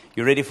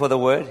You ready for the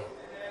word?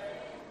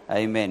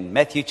 Amen.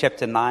 Matthew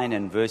chapter 9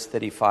 and verse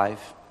 35.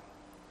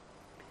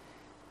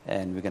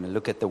 And we're going to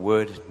look at the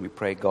word. We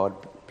pray, God,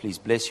 please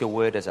bless your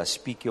word as I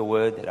speak your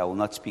word, that I will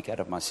not speak out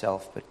of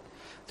myself, but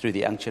through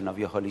the unction of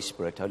your Holy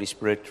Spirit. Holy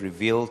Spirit,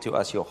 reveal to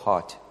us your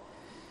heart.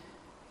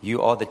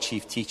 You are the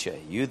chief teacher.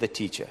 You the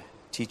teacher.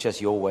 Teach us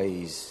your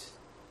ways.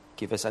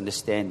 Give us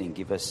understanding.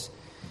 Give us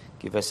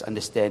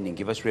understanding.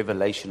 Give us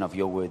revelation of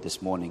your word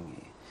this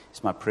morning.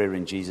 It's my prayer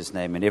in Jesus'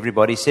 name. And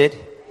everybody said,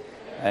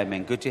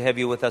 Amen. Good to have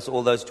you with us.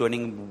 All those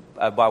joining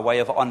by way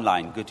of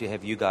online. Good to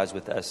have you guys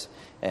with us.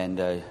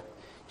 And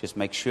just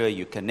make sure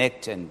you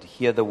connect and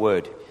hear the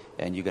word.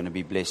 And you're going to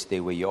be blessed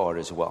there where you are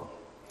as well.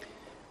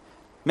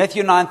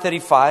 Matthew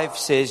 9:35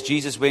 says,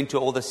 Jesus went to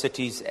all the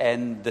cities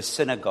and the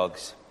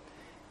synagogues.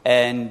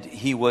 And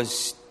he went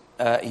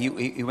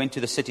to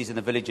the cities and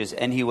the villages.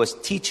 And he was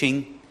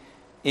teaching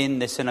in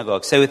the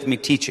synagogue. Say with me,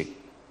 teaching.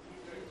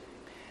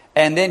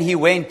 And then he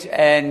went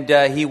and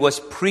he was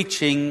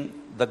preaching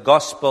the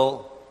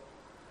gospel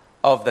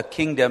of the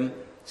kingdom.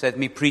 Say with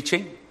me,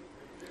 preaching.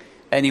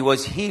 And he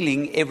was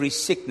healing every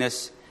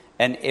sickness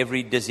and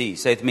every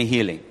disease. Say with me,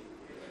 healing.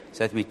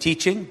 Say with me,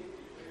 teaching,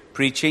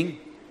 preaching,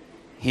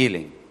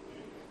 healing.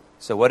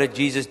 So what did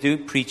Jesus do?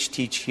 Preach,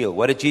 teach, heal.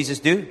 What did Jesus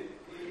do?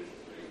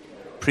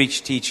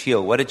 Preach, teach,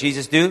 heal. What did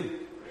Jesus do?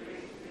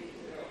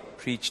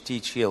 Preach,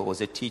 teach, heal. Was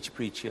it teach,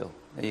 preach, heal?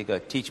 There you go.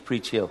 Teach,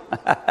 preach, heal.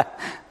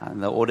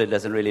 And the order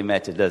doesn't really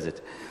matter, does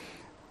it?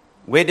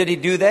 Where did he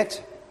do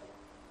that?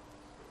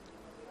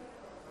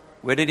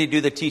 Where did he do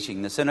the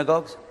teaching? The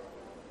synagogues?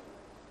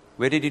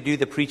 Where did he do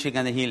the preaching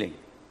and the healing?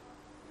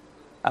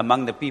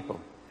 Among the people.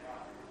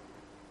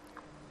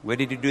 Where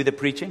did he do the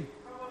preaching?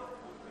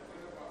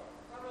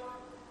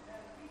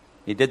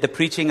 He did the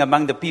preaching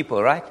among the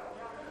people, right?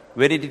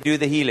 Where did he do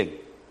the healing?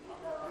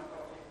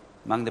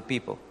 Among the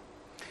people.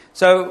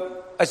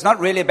 So it's not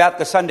really about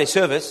the Sunday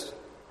service.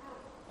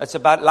 It's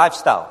about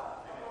lifestyle.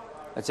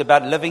 It's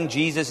about living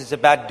Jesus. It's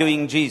about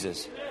doing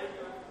Jesus.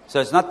 So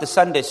it's not the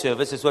Sunday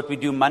service. It's what we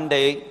do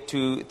Monday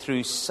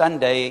through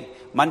Saturday.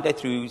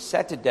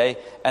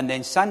 And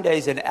then Sunday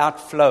is an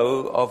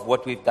outflow of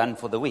what we've done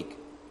for the week.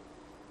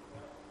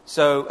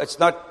 So it's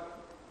not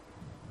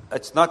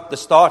the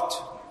start.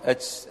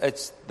 It's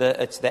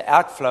the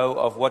outflow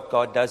of what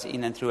God does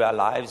in and through our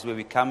lives, where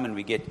we come and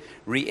we get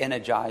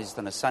re-energized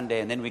on a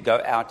Sunday, and then we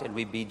go out and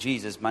we be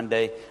Jesus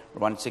Monday,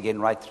 once again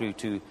right through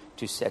to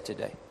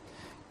Saturday.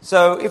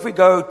 So if we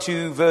go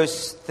to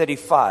verse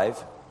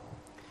 35,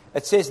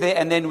 it says there,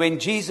 and then when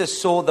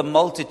Jesus saw the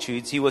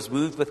multitudes, he was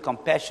moved with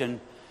compassion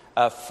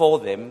for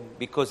them,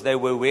 because they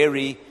were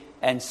weary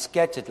and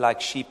scattered like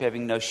sheep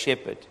having no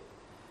shepherd.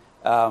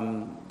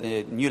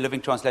 The New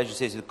Living Translation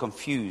says they're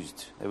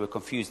confused. They were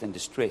confused and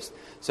distressed.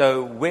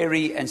 So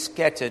weary and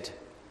scattered.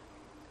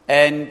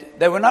 And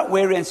they were not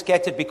weary and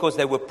scattered because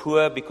they were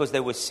poor, because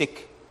they were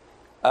sick.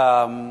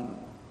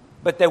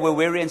 But they were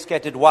weary and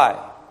scattered. Why?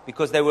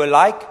 Because they were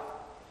like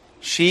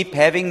sheep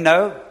having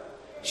no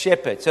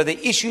shepherd. So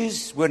the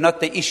issues were not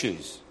the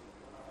issues.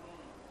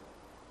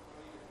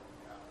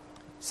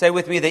 Say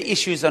with me, the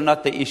issues are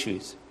not the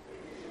issues.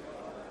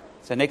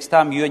 So next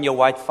time you and your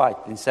wife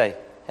fight, then say,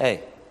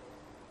 hey,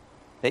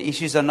 the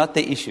issues are not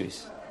the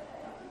issues.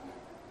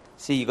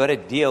 See, you got to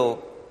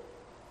deal.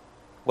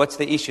 What's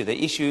the issue?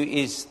 The issue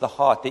is the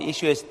heart. The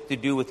issue has to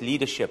do with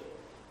leadership.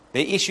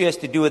 The issue has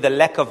to do with the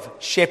lack of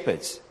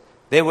shepherds.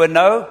 There were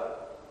no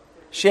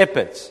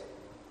shepherds.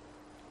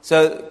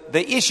 So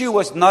the issue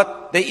was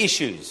not the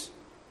issues.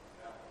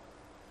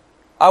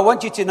 I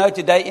want you to know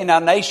today, in our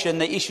nation,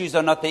 the issues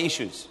are not the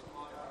issues.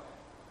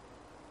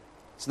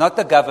 It's not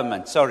the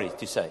government, sorry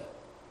to say.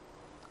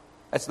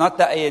 It's not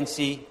the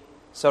ANC,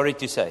 sorry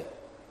to say.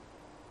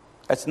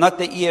 It's not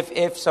the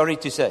EFF, sorry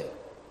to say.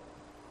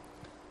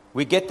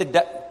 We get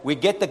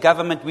the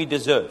government we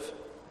deserve.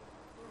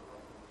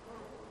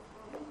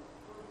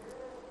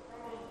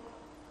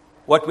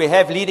 What we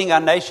have leading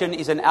our nation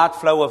is an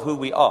outflow of who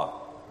we are.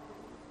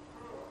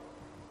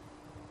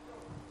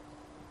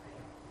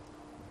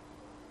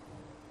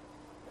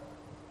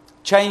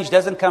 Change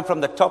doesn't come from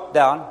the top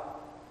down.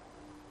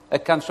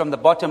 It comes from the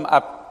bottom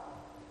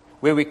up,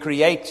 where we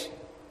create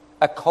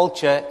a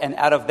culture, and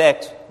out of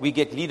that we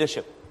get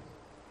leadership.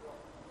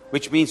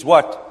 Which means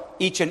what?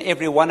 Each and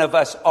every one of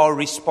us are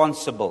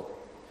responsible.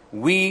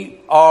 We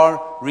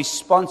are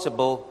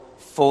responsible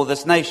for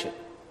this nation.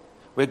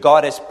 Where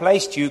God has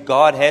placed you,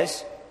 God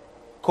has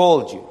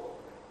called you.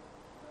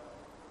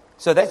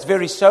 So that's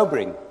very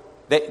sobering.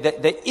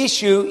 The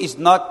issue is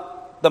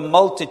not the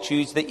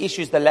multitudes. The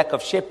issue is the lack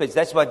of shepherds.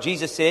 That's what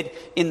Jesus said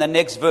in the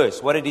next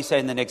verse. What did he say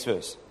in the next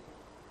verse?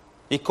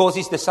 He calls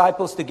his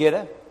disciples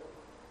together.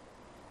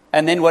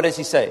 And then what does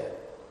he say?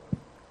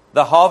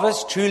 The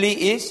harvest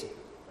truly is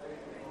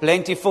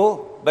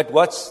plentiful, but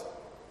what's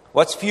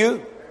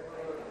few?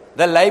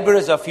 The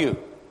laborers are few.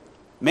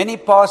 Many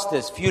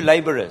pastors, few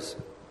laborers.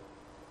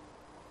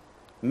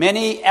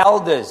 Many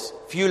elders,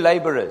 few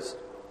laborers.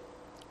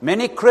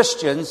 Many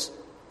Christians,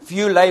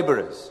 few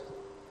laborers.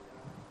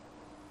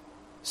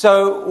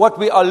 So what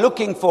we are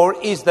looking for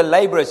is the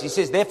laborers. He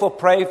says, therefore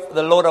pray for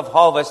the Lord of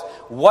harvest.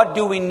 What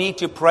do we need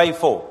to pray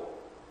for?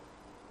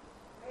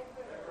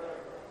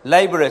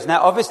 Laborers.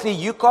 Now obviously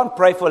you can't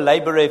pray for a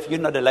laborer if you're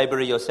not a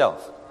laborer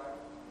yourself.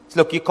 So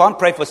look, you can't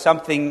pray for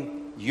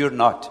something you're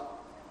not.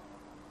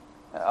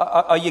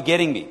 Are you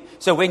getting me?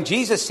 So when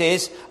Jesus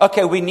says,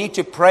 okay, we need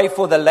to pray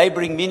for the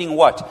laboring, meaning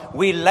what?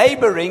 We're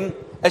laboring,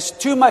 it's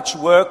too much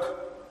work.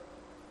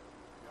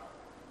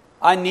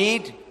 I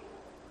need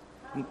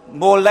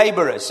more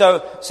laborers.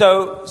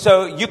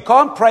 So you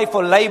can't pray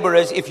for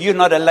laborers if you're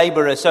not a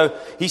laborer. So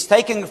he's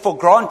taking for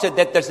granted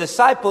that the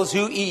disciples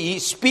who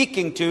he's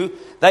speaking to,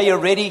 they are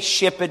already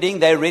shepherding,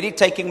 they're already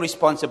taking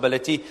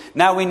responsibility.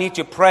 Now we need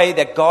to pray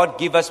that God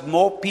give us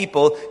more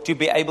people to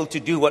be able to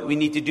do what we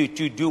need to do.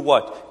 To do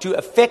what? To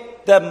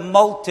affect the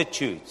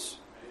multitudes.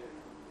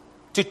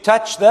 To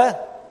touch the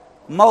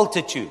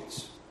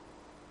multitudes.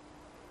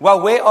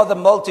 Well, where are the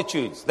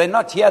multitudes? They're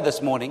not here this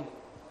morning.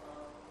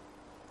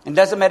 It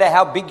doesn't matter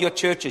how big your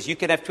church is. You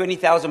can have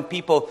 20,000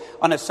 people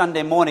on a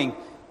Sunday morning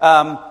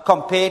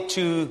compared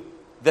to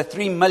the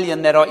 3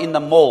 million that are in the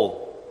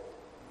mall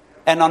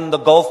and on the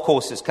golf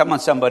courses. Come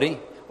on, somebody.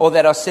 Or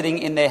that are sitting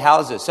in their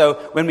houses. So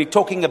when we're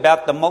talking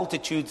about the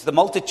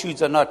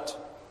multitudes are not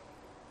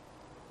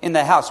in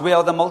the house. Where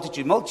are the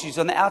multitudes? Multitudes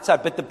on the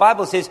outside. But the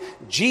Bible says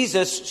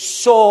Jesus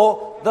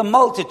saw the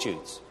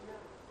multitudes.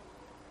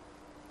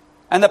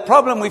 And the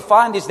problem we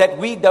find is that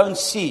we don't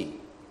see.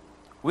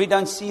 We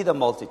don't see the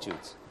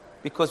multitudes.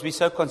 Because we're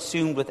so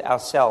consumed with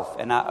ourselves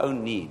and our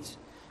own needs.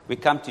 We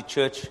come to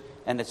church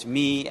and it's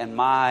me and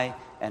my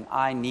and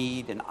I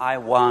need and I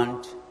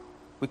want.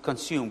 We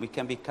consume. We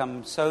can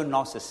become so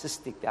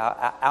narcissistic.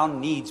 Our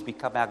needs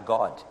become our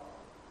God.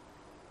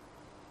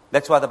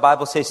 That's why the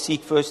Bible says,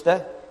 seek first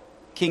the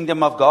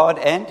kingdom of God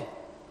and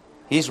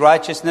His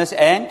righteousness,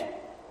 and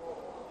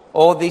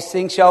all these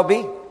things shall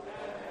be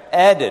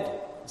added.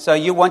 So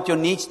you want your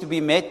needs to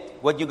be met,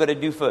 what you got to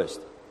do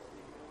first?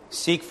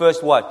 Seek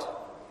first what?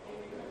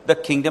 The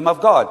kingdom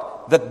of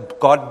God, the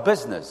God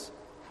business.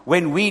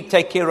 When we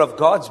take care of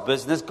God's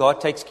business,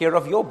 God takes care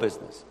of your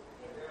business.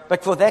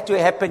 But for that to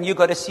happen, you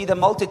got to see the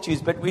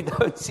multitudes. But we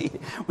don't see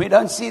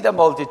the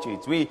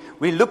multitudes. We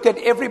look at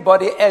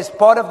everybody as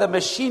part of the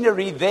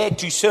machinery there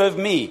to serve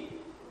me.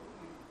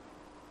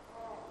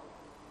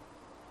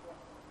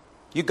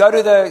 You go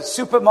to the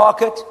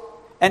supermarket,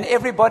 and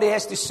everybody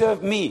has to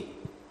serve me.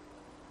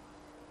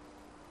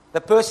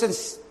 The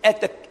person's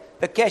at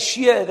the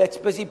cashier that's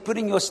busy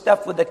putting your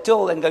stuff with the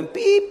till and going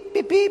beep,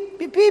 beep, beep,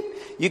 beep, beep.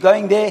 You're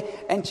going there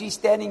and she's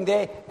standing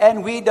there,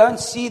 and we don't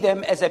see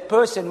them as a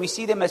person. We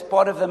see them as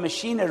part of the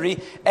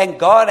machinery, and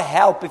God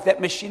help if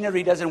that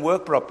machinery doesn't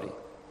work properly.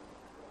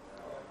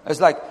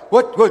 It's like,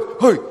 what,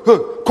 hey,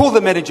 call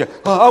the manager.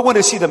 I want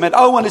to see the man.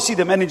 I want to see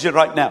the manager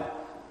right now.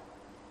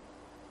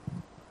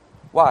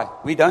 Why?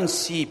 We don't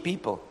see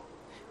people.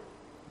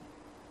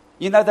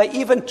 You know, they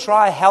even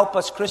try help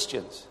us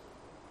Christians.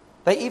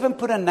 They even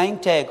put a name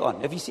tag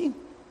on. Have you seen?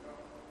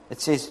 It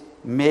says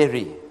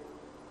Mary.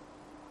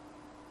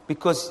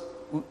 Because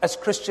as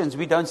Christians,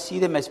 we don't see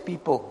them as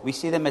people. We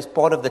see them as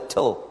part of the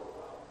till.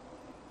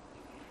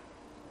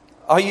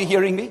 Are you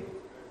hearing me?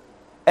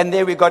 And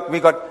there we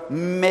got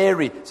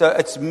Mary. So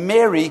it's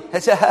Mary.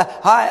 It's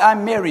hi,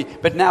 I'm Mary.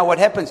 But now what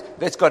happens?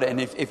 That's got, and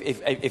if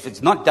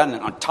it's not done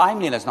on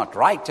timely and it's not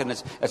right and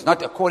it's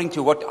not according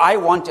to what I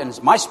want and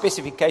it's my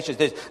specifications,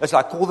 it's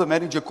like call the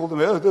manager,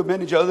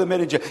 the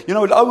manager. You know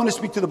what? I want to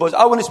speak to the boss.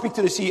 I want to speak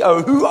to the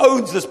CEO. Who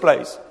owns this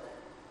place?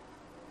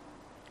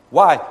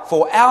 Why?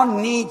 For our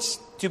needs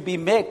to be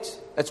met.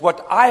 It's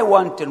what I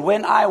want and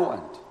when I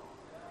want.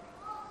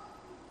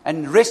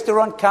 And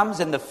restaurant comes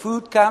and the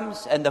food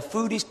comes and the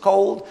food is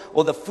cold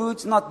or the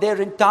food's not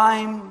there in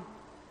time.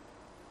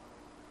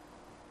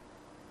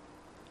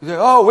 You say,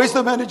 oh, where's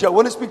the manager? I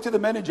want to speak to the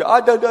manager.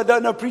 I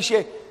don't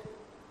appreciate.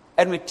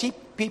 And we teach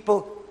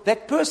people,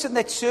 that person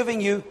that's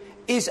serving you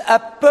is a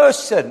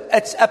person.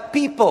 It's a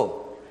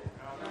people.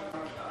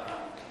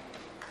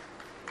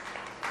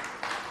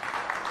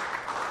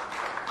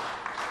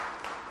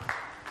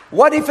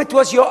 What if it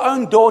was your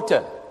own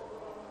daughter?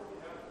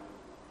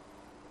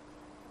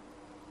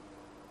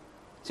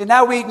 See,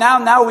 now we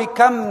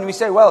come and we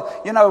say,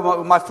 well, you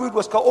know, my food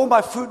was cold, all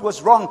my food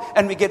was wrong,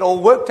 and we get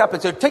all worked up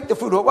and say, take the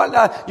food. Well,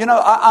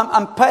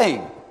 I'm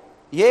paying.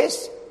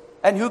 Yes?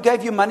 And who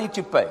gave you money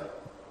to pay?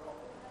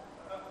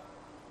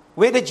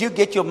 Where did you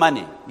get your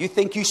money? You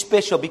think you're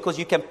special because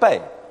you can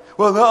pay.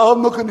 Well, no,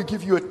 I'm not going to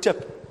give you a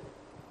tip.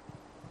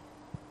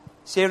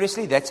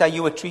 Seriously, that's how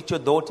you would treat your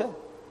daughter?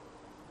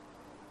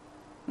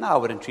 No, I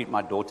wouldn't treat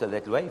my daughter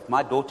that way. If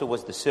my daughter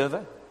was the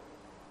server,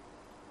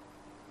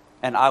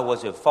 and I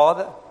was her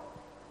father,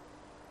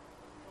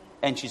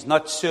 and she's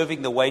not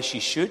serving the way she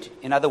should.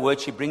 In other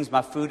words, she brings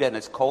my food and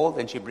it's cold,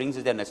 and she brings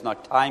it and it's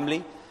not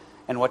timely,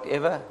 and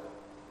whatever.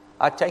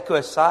 I take her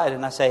aside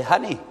and I say,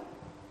 honey,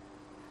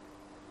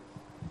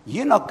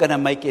 you're not going to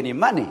make any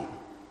money.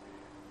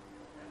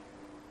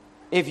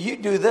 If you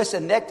do this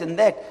and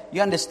that,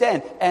 you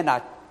understand. And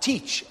I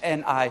teach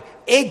and I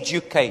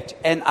educate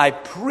and I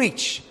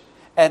preach.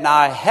 and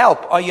I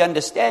help. Are you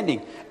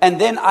understanding? And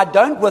then I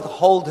don't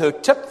withhold her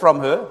tip from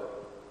her.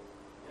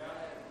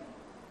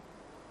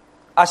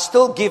 I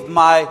still give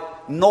my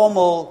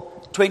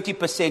normal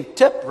 20%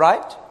 tip,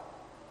 right?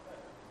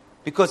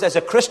 Because as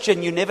a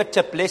Christian, you never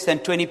tip less than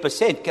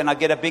 20%. Can I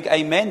get a big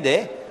amen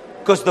there?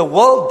 Because the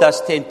world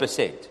does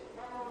 10%.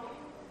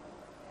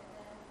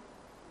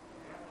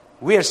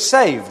 We're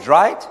saved,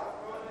 right?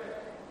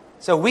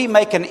 So we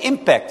make an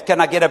impact.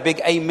 Can I get a big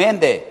amen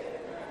there?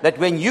 That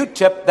when you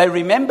tip, they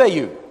remember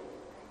you.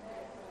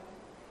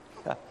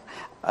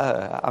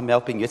 I'm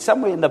helping you. It's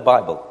somewhere in the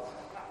Bible.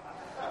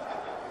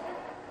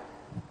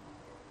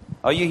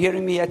 Are you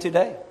hearing me here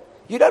today?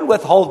 You don't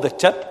withhold the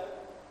tip.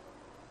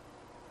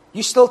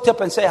 You still tip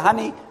and say,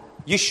 honey,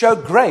 you show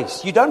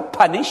grace. You don't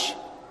punish.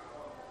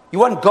 You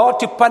want God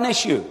to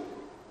punish you.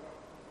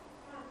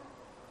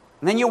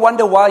 And then you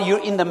wonder why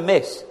you're in the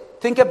mess.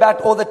 Think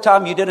about all the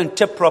time you didn't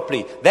tip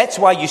properly. That's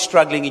why you're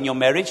struggling in your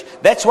marriage.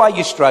 That's why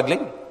you're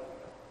struggling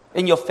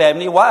in your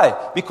family.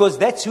 Why? Because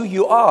that's who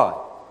you are.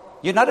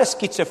 You're not a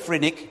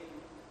schizophrenic.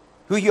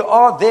 Who you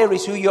are there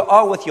is who you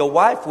are with your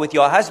wife, with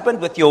your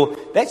husband,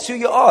 that's who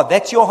you are.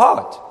 That's your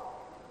heart.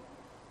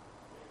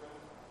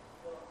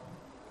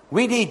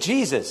 We need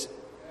Jesus.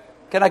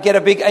 Can I get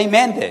a big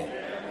amen there?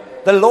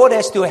 The Lord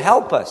has to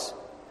help us.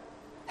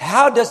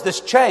 How does this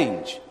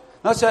change?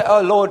 Not say,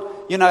 oh Lord,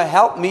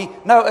 help me.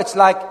 No, it's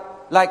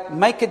like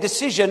make a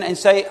decision and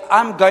say,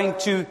 I'm going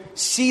to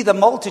see the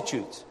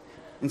multitudes.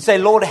 And say,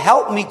 Lord,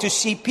 help me to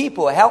see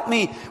people. Help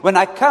me when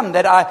I come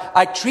that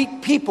I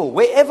treat people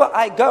wherever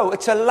I go.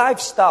 It's a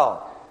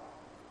lifestyle.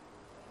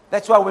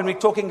 That's why when we're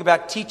talking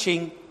about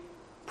teaching,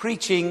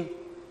 preaching,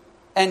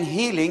 and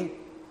healing,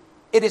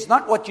 it is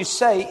not what you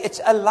say, it's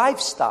a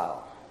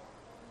lifestyle.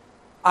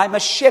 I'm a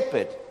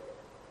shepherd.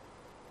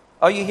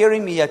 Are you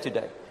hearing me here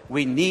today?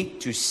 We need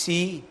to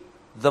see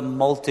the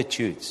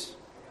multitudes.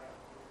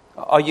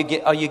 Are you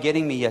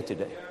getting me here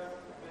today?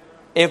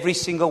 Every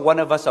single one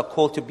of us are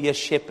called to be a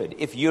shepherd.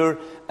 If you're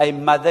a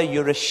mother,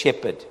 you're a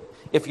shepherd.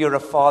 If you're a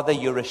father,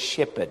 you're a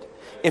shepherd.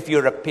 If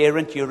you're a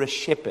parent, you're a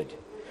shepherd.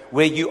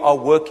 Where you are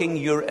working,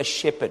 you're a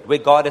shepherd. Where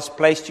God has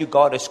placed you,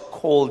 God has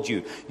called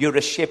you. You're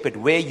a shepherd.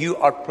 Where you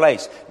are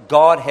placed,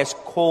 God has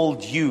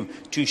called you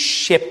to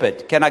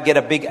shepherd. Can I get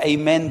a big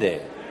amen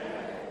there?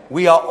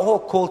 We are all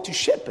called to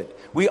shepherd.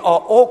 We are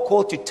all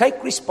called to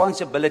take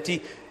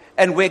responsibility.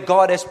 And where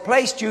God has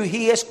placed you,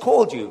 He has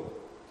called you.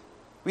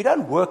 We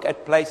don't work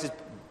at places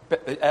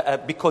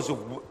because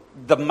of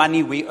the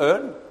money we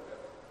earn.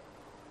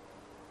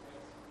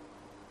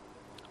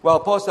 Well,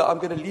 Pastor, I'm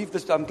going to leave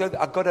this. I've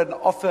got an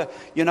offer.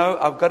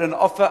 I've got an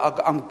offer.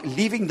 I'm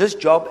leaving this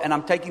job and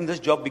I'm taking this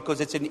job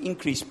because it's an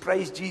increase.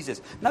 Praise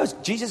Jesus. No,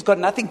 Jesus got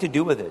nothing to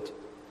do with it.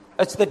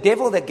 It's the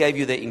devil that gave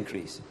you the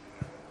increase.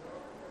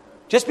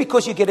 Just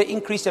because you get an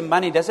increase in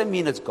money doesn't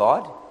mean it's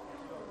God.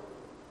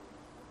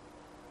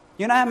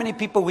 You know how many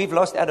people we've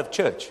lost out of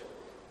church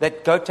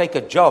that go take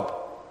a job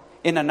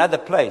in another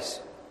place.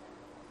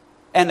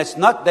 And it's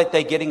not that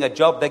they're getting a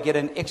job, they get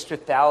an extra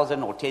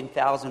 1,000 or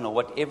 10,000 or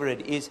whatever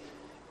it is.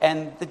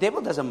 And the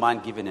devil doesn't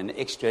mind giving an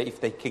extra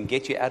if they can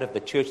get you out of the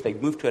church. They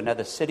move to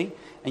another city.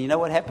 And you know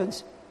what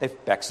happens? They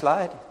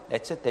backslide.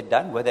 That's it. They're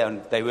done.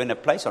 They were in a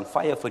place on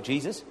fire for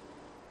Jesus.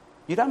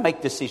 You don't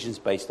make decisions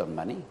based on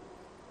money.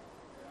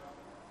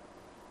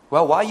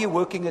 Well, why are you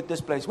working at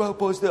this place? Well,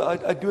 Pastor,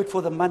 I do it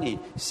for the money.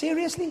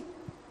 Seriously?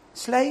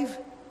 Slave?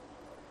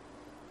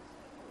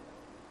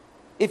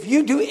 If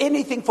you do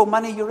anything for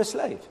money, you're a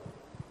slave.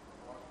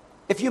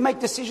 If you make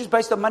decisions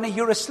based on money,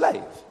 you're a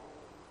slave.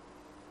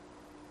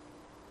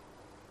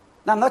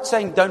 Now, I'm not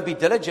saying don't be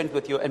diligent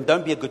with and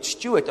don't be a good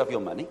steward of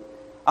your money.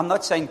 I'm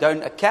not saying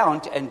don't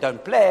account and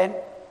don't plan.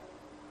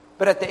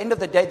 But at the end of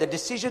the day, the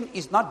decision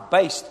is not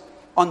based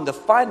on the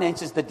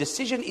finances. The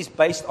decision is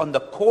based on the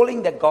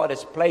calling that God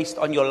has placed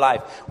on your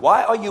life.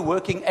 Why are you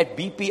working at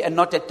BP and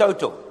not at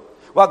Total?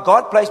 Well,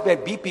 God placed me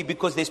at BP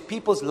because there's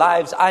people's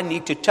lives I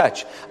need to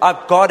touch.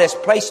 God has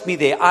placed me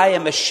there. I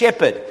am a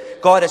shepherd.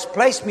 God has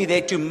placed me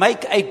there to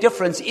make a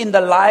difference in the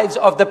lives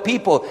of the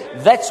people.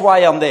 That's why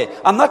I'm there.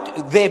 I'm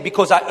not there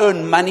because I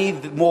earn money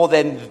more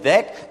than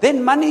that.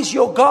 Then money is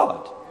your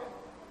God.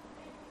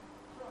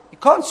 You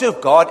can't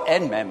serve God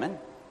and mammon.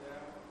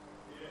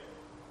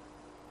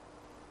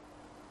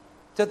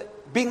 So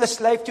being a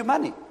slave to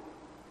money.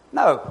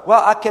 No.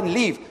 Well, I can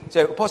leave.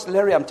 So, Pastor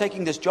Larry, I'm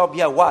taking this job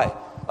here. Why?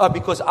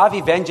 Because I've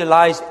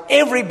evangelized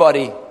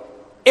everybody.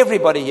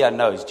 Everybody here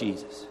knows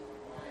Jesus.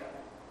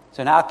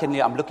 So now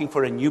I'm looking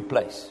for a new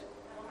place.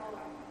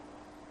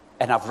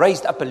 And I've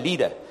raised up a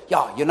leader.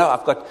 Yeah,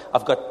 I've got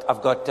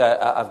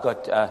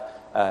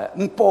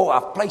Mpo.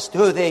 I've placed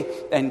her there,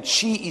 and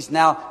she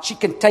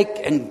can take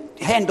and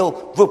handle.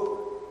 Whoop.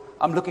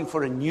 I'm looking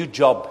for a new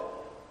job.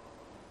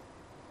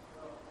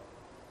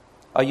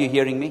 Are you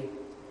hearing me?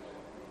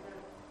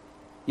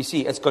 You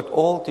see, it's got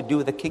all to do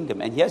with the kingdom.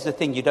 And here's the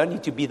thing, you don't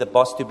need to be the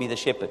boss to be the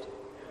shepherd.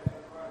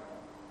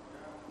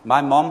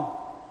 My mom,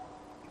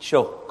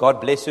 sure,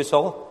 God bless her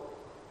soul.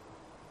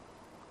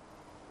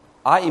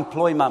 I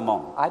employ my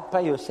mom. I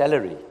pay her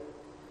salary.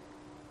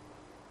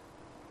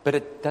 But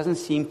it doesn't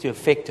seem to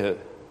affect her.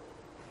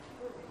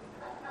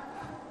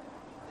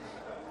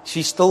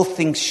 She still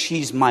thinks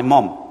she's my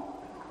mom.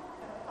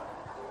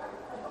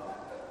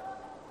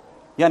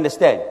 You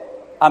understand?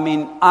 I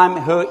mean, I'm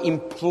her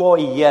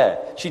employer.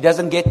 She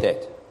doesn't get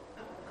that.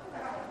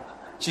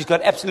 She's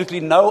got absolutely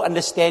no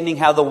understanding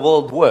how the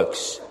world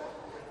works.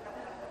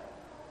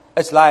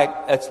 It's like,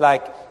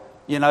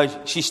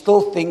 she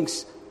still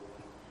thinks,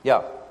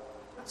 yeah.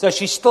 So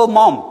she's still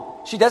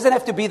mom. She doesn't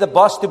have to be the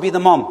boss to be the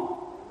mom.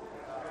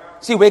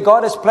 See, where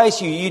God has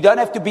placed you, you don't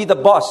have to be the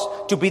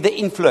boss to be the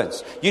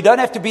influence. You don't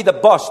have to be the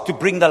boss to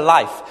bring the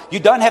life. You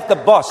don't have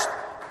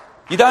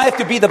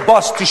to be the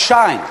boss to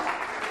shine.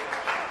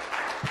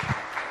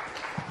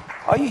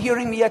 Are you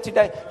hearing me here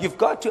today? You've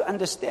got to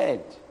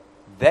understand.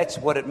 That's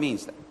what it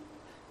means.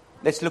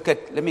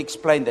 Let me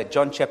explain that.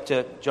 John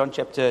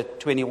chapter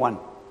 21.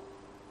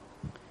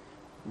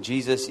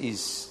 Jesus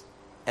is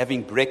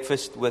having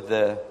breakfast with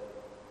the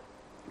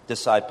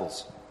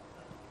disciples.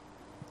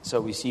 So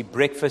we see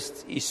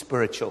breakfast is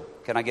spiritual.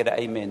 Can I get an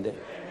amen there?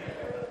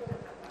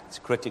 It's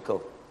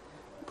critical.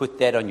 Put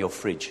that on your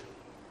fridge.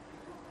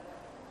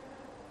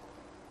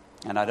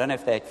 And I don't know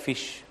if they had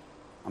fish.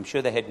 I'm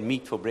sure they had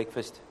meat for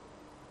breakfast.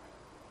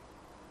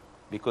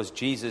 Because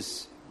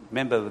Jesus,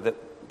 remember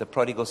the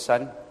prodigal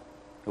son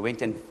who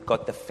went and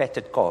got the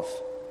fatted calf.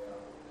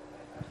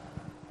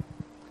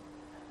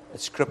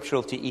 It's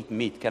scriptural to eat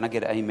meat. Can I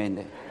get an amen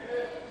there?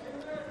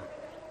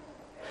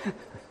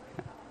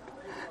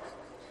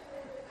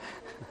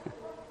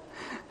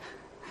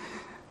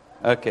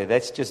 Okay,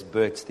 that's just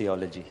Bert's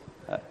theology.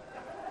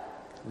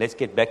 Let's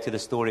get back to the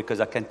story because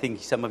I can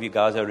think some of you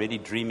guys are already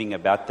dreaming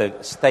about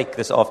the steak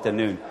this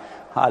afternoon.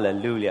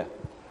 Hallelujah.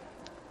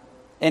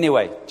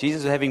 Anyway,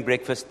 Jesus was having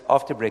breakfast.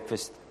 After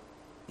breakfast,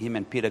 him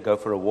and Peter go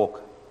for a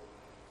walk.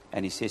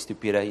 And he says to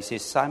Peter,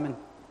 Simon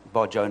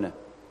Bar-Jonah.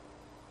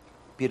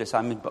 Peter,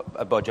 Simon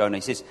Bar-Jonah.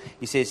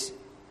 He says,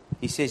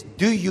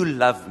 do you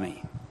love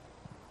me?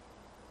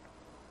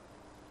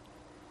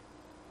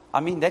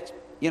 I mean, that,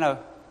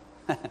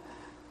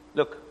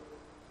 look,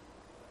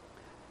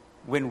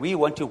 when we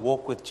want to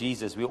walk with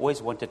Jesus, we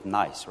always want it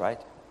nice,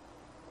 right?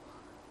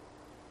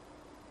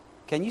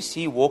 Can you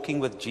see walking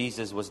with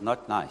Jesus was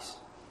not nice?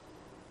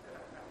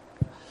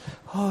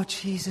 Oh,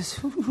 Jesus.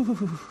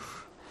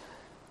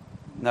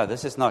 No,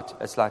 this is not.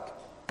 It's like,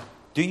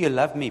 do you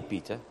love me,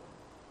 Peter?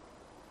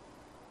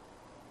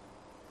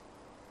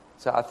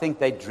 So I think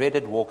they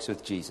dreaded walks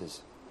with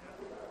Jesus.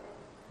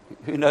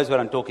 Who knows what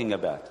I'm talking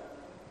about?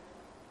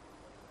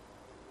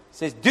 He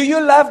says, do you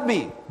love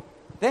me?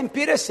 Then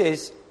Peter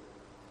says,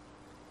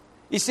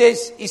 he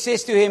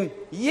says to him,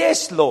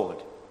 yes,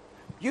 Lord.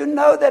 You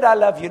know that I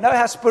love you. You know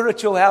how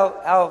spiritual,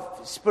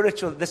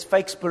 this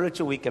fake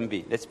spiritual we can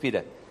be. That's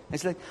Peter.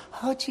 It's like,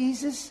 oh,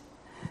 Jesus,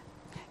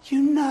 you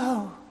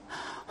know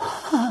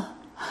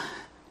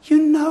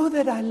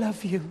that I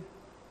love you.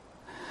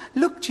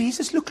 Look,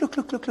 Jesus, look.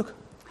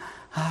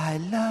 I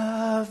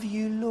love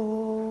you,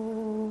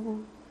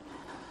 Lord.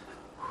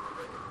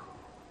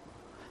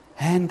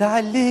 And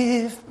I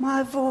lift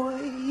my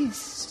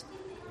voice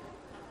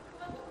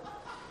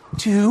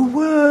to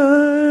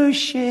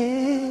worship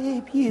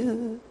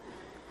you.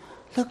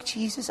 Look,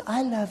 Jesus,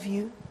 I love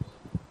you.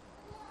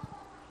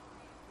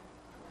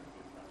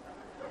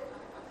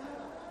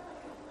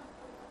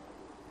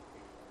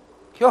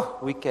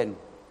 We can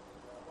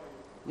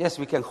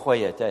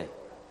gooi it, eh?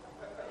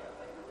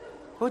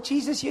 Oh,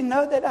 Jesus, you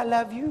know that I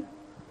love you.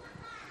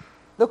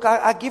 Look,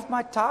 I give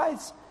my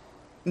tithes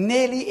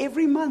nearly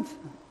every month.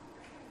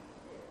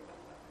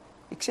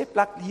 Except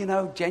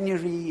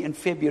January and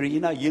February,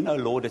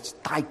 Lord, it's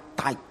tight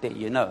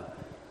there,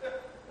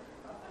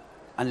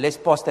 Unless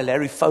Pastor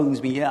Larry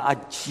phones me,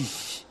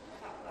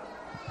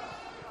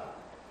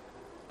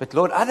 But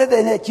Lord, other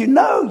than that, you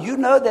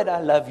know that I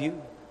love you.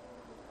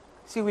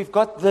 See, we've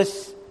got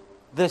this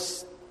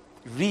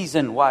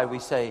reason why we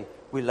say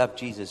we love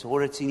Jesus,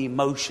 or it's an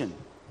emotion.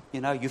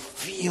 You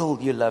feel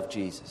you love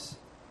Jesus.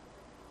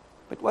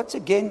 But once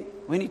again,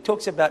 when he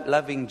talks about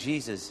loving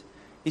Jesus,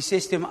 he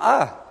says to him,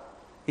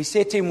 he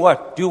said to him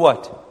what? Do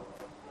what?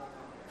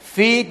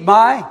 Feed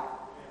my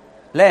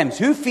lambs.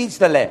 Who feeds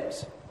the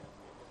lambs?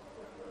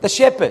 The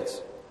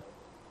shepherds.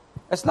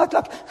 It's not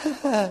like,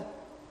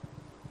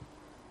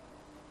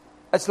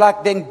 it's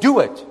like, then do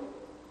it.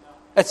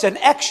 It's an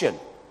action.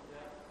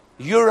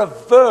 You're a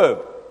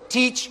verb.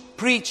 Teach,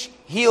 preach,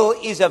 heal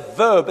is a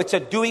verb. It's a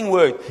doing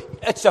word.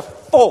 It's a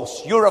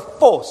force. You're a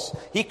force.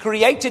 He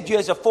created you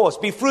as a force.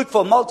 Be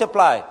fruitful,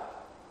 multiply,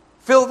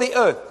 fill the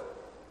earth,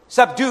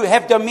 subdue,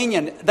 have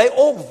dominion. They're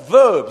all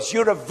verbs.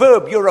 You're a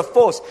verb. You're a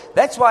force.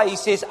 That's why he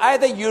says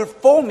either you're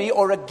for me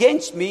or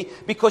against me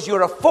because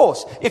you're a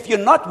force. If you're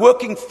not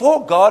working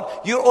for God,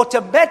 you're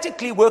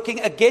automatically working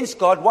against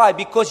God. Why?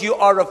 Because you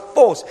are a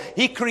force.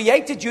 He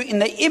created you in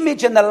the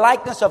image and the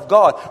likeness of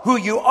God. Who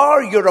you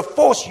are, you're a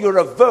force, you're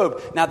a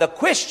verb. Now the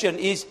question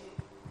is,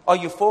 are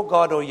you for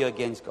God or are you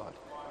against God?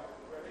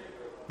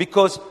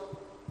 Because,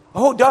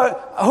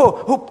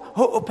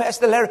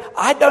 Pastor Larry,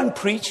 I don't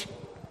preach.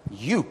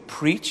 You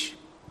preach.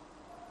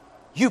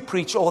 You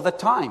preach all the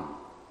time.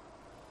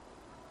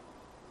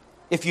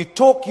 If you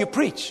talk, you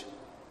preach.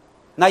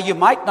 Now, you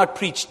might not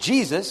preach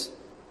Jesus,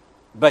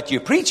 but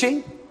you're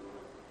preaching.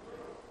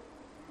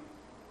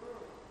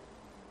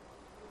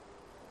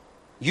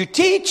 You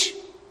teach.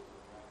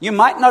 You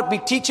might not be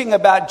teaching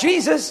about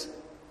Jesus,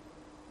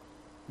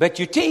 but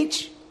you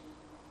teach.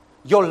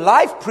 Your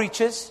life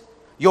preaches.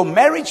 Your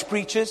marriage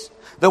preaches.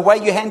 The way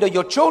you handle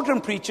your children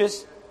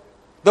preaches.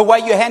 The way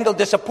you handle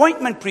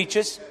disappointment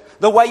preaches.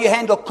 The way you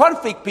handle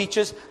conflict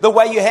preaches. The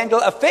way you handle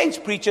offense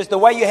preaches. The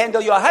way you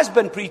handle your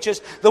husband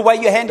preaches. The way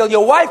you handle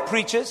your wife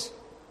preaches.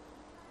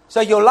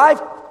 So your life,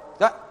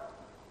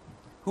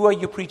 who are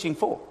you preaching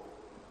for?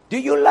 Do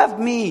you love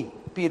me,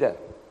 Peter?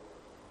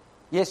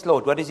 Yes,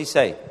 Lord. What does he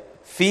say?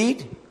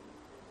 Feed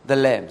the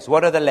lambs.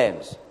 What are the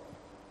lambs?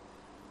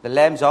 The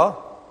lambs are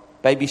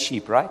baby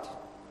sheep, right?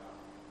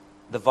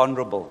 The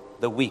vulnerable,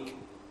 the weak,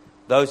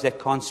 those that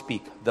can't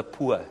speak, the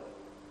poor.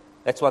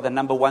 That's why the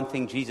number one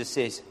thing Jesus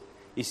says,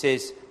 he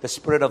says, the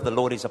Spirit of the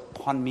Lord is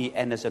upon me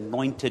and has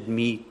anointed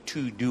me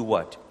to do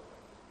what?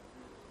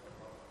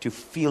 To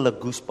feel a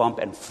goosebump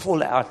and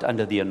fall out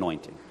under the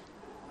anointing.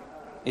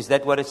 Is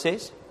that what it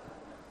says?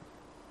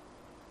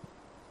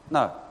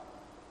 No.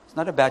 It's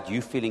not about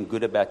you feeling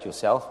good about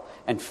yourself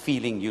and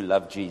feeling you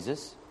love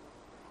Jesus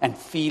and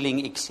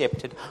feeling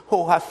accepted.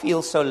 Oh, I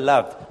feel so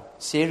loved.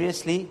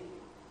 Seriously?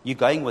 You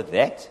going with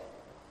that?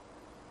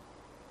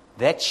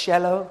 That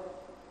shallow?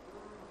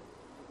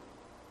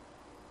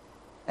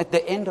 At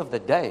the end of the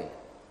day,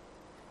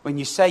 when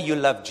you say you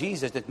love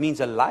Jesus, that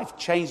means a life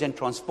changed and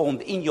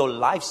transformed in your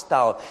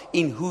lifestyle,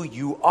 in who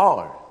you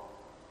are.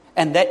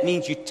 And that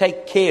means you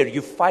take care,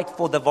 you fight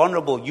for the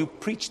vulnerable, you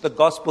preach the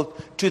gospel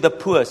to the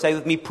poor. Say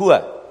with me,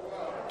 poor.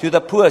 To the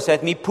poor, say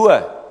with me,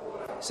 poor.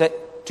 Say,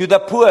 to the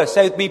poor,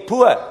 say with me,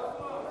 poor.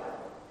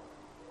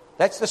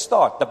 That's the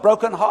start. The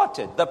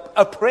brokenhearted, the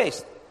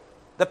oppressed,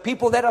 the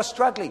people that are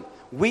struggling.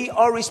 We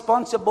are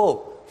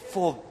responsible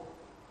for.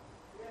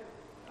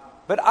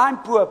 But I'm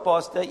poor,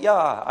 Pastor.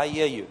 Yeah, I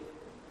hear you.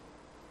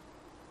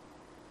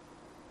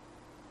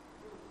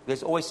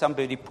 There's always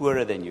somebody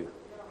poorer than you.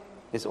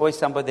 There's always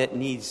somebody that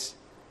needs.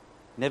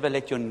 Never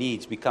let your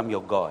needs become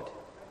your God.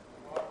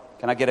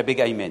 Can I get a big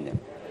amen then?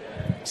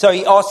 So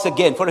he asks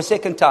again for a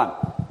second time.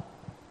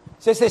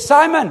 He says,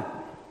 Simon,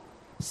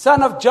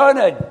 son of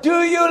Jonah,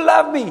 do you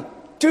love me?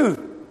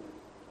 Two.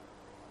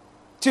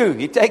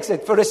 He takes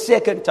it for a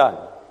second time.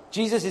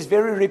 Jesus is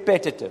very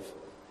repetitive.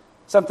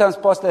 Sometimes,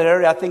 Pastor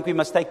Harry, I think we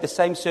must take the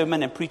same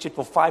sermon and preach it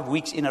for 5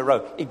 weeks in a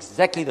row.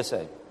 Exactly the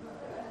same.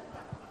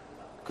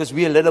 Because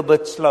we're a little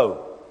bit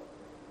slow.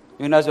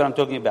 Who knows what I'm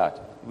talking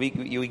about? We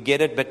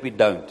get it, but we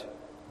don't.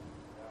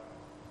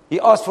 He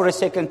asked for a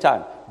second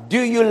time, do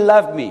you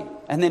love me?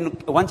 And then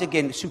once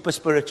again, super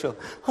spiritual.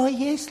 Oh,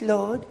 yes,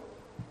 Lord.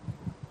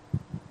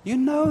 You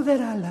know that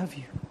I love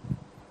you.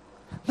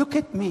 Look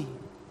at me.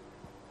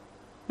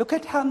 Look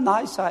at how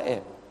nice I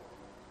am.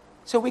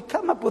 So we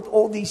come up with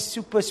all these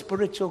super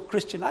spiritual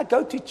Christians. I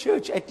go to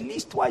church at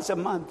least twice a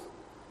month.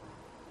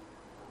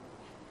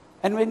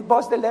 And when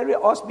Pastor Larry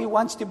asked me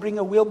once to bring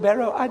a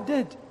wheelbarrow, I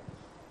did.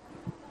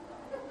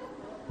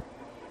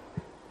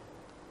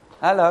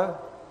 Hello.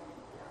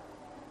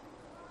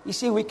 You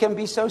see, we can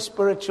be so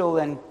spiritual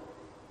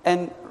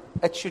and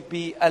it should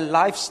be a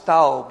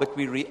lifestyle, but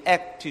we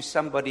react to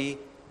somebody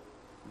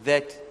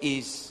that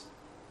is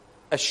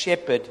a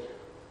shepherd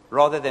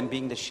rather than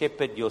being the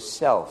shepherd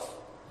yourself.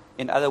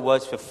 In other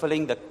words,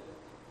 fulfilling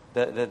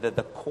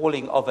the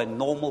calling of a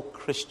normal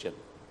Christian.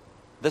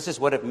 This is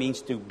what it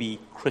means to be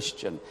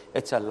Christian.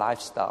 It's a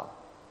lifestyle.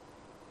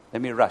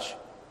 Let me rush.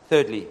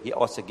 Thirdly, he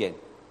asks again.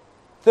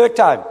 Third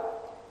time,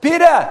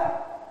 Peter,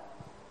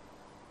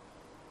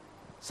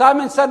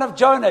 Simon, son of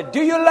Jonah,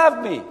 do you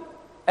love me?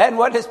 And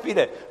what is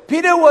Peter?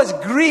 Peter was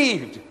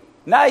grieved.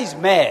 Now he's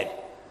mad.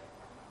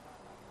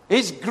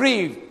 He's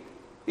grieved.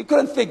 He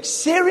couldn't think,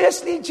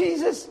 seriously,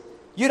 Jesus?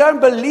 You don't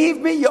believe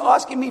me? You're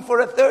asking me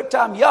for a third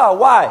time? Yeah,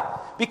 why?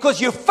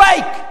 Because you're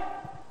fake.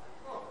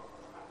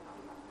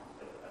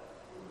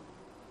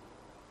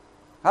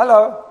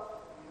 Hello?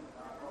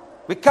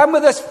 We come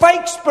with this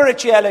fake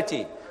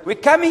spirituality. We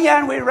come here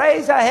and we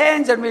raise our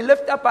hands and we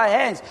lift up our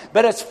hands.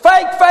 But it's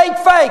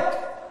fake.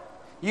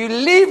 You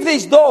leave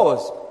these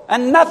doors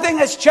and nothing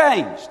has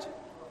changed.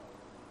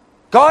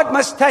 God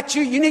must touch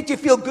you. You need to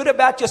feel good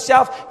about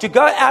yourself, to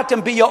go out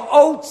and be your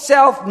old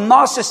self,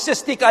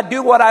 narcissistic. I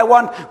do what I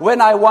want, when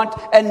I want,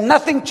 and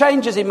nothing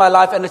changes in my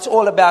life, and it's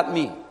all about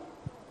me.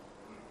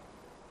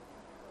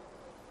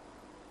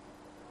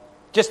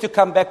 Just to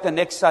come back the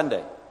next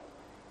Sunday.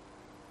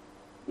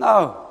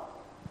 No.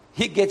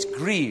 He gets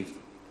grieved.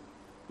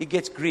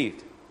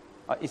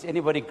 Is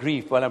anybody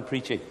grieved while I'm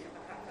preaching?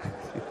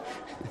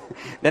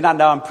 Then I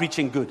know I'm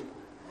preaching good.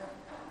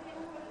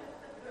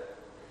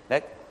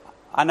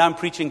 I know I'm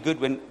preaching good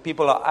when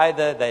people are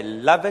either they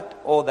love it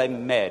or they're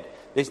mad.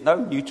 There's no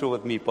neutral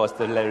with me,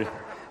 Pastor Larry.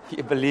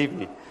 You believe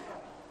me.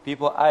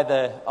 People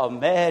either are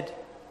mad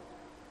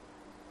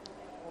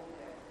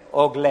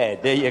or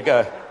glad. There you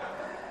go.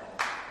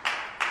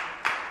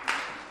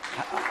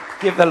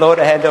 Give the Lord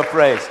a hand of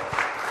praise.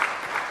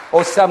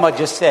 Or some are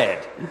just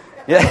sad.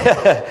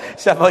 Yeah,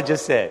 some are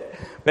just sad.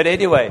 But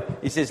anyway,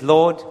 he says,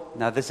 Lord,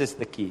 now this is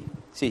the key.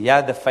 See,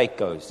 here the fake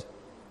goes.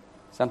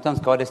 Sometimes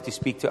God has to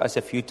speak to us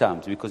a few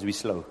times because we're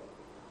slow.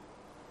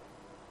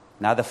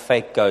 Now the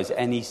fake goes.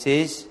 And he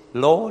says,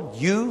 Lord,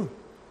 you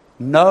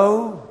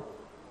know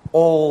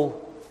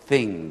all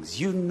things.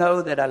 You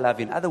know that I love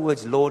you. In other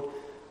words, Lord,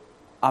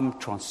 I'm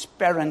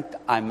transparent.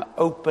 I'm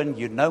open.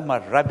 You know my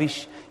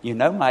rubbish. You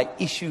know my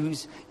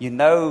issues. You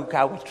know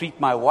how I treat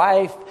my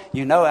wife.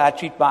 You know how I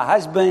treat my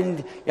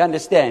husband. You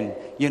understand?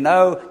 You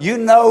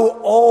know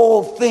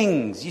all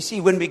things. You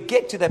see, when we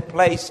get to that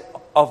place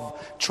of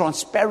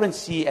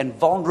transparency and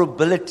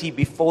vulnerability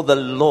before the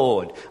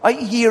Lord. Are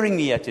you hearing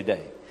me here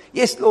today?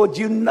 Yes, Lord,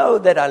 you know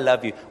that I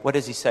love you. What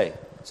does he say?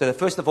 So the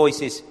first of all, he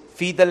says,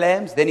 feed the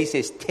lambs. Then he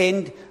says,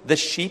 tend the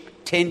sheep.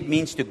 Tend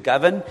means to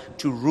govern,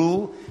 to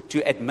rule,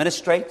 to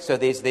administrate. So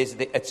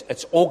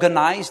it's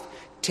organized.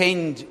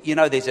 Tend,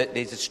 there's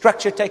a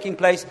structure taking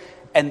place.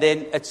 And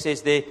then it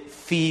says there,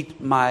 feed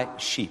my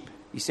sheep.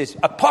 He says,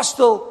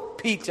 Apostle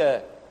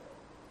Peter,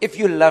 if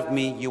you love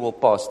me, you will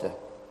pastor.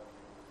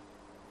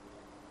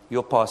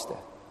 Your pastor.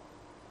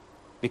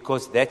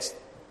 Because that's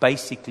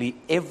basically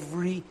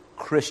every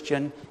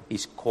Christian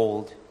is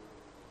called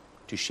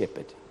to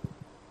shepherd.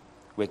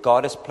 Where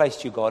God has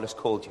placed you, God has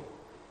called you.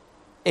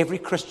 Every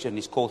Christian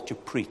is called to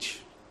preach.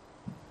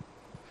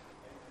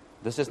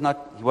 This is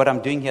not what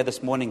I'm doing here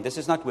this morning. This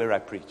is not where I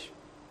preach.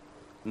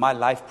 My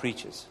life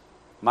preaches.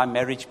 My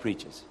marriage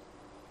preaches.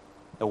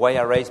 The way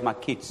I raise my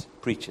kids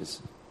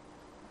preaches.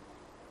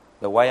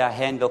 The way I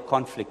handle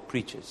conflict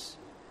preaches.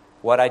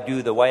 What I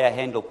do, the way I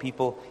handle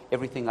people,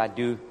 everything I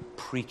do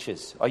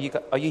preaches. Are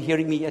you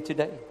hearing me here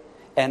today?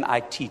 And I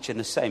teach in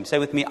the same. Say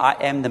with me, I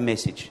am the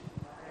message.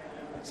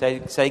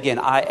 Say again,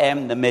 I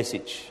am the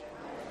message.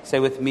 Say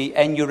with me,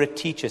 and you're a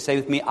teacher. Say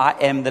with me, I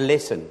am the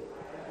lesson.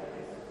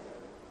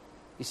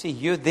 You see,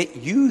 you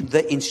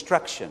the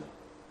instruction.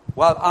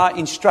 While I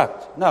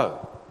instruct.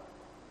 No.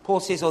 Paul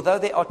says, although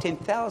there are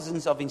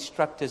 10,000s of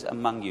instructors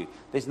among you,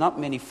 there's not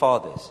many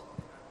fathers.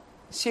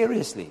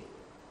 Seriously.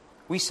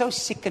 We're so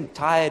sick and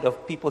tired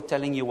of people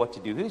telling you what to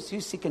do.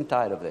 Who's sick and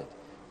tired of that?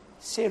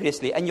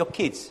 Seriously. And your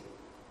kids.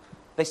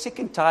 They're sick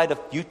and tired of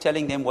you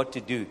telling them what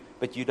to do,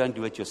 but you don't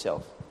do it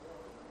yourself.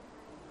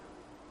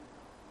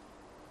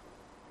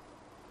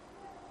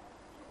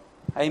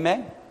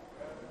 Amen?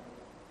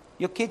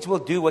 Your kids will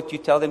do what you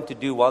tell them to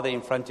do while they're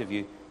in front of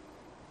you.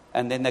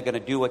 And then they're going to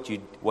do what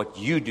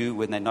you do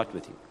when they're not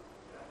with you.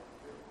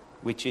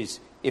 Which is,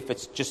 if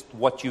it's just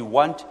what you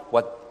want,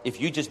 if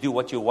you just do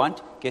what you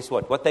want, guess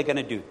what? What they're going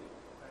to do?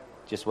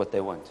 Just what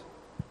they want.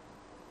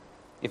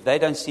 If they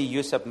don't see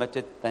you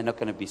submitted, they're not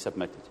going to be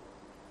submitted.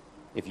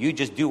 If you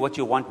just do what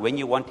you want, when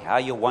you want, how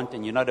you want,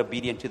 and you're not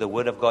obedient to the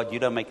word of God, you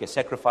don't make a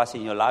sacrifice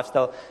in your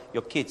lifestyle,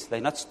 your kids,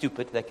 they're not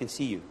stupid, they can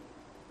see you.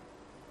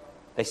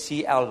 They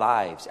see our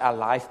lives. Our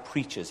life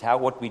preaches. How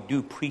what we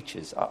do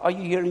preaches. Are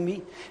you hearing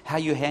me? How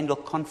you handle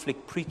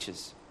conflict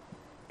preaches.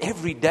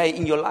 Every day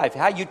in your life.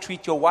 How you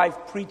treat your wife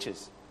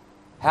preaches.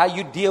 How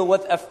you deal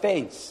with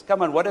offense.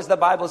 Come on, what does the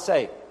Bible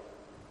say?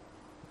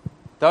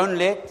 Don't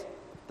let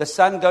the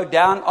sun go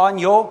down on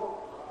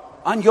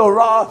your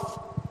wrath.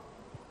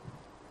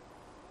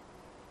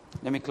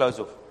 Let me close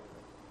off.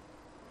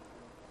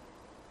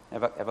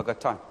 Have I got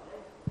time?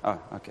 Oh,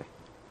 okay.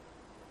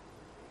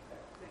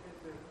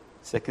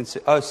 Seconds.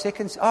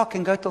 Oh,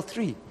 can go till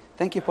 3.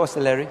 Thank you, Pastor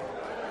Larry.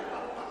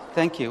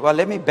 Thank you. Well,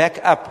 let me back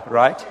up,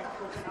 right?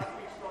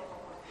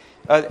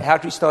 How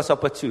to start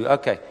up at 2.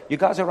 Okay. You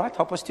guys are right?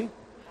 2:30?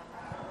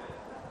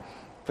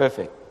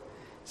 Perfect.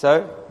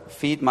 So,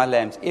 feed my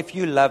lambs. If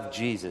you love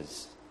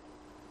Jesus,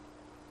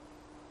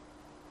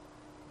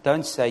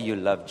 don't say you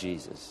love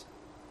Jesus,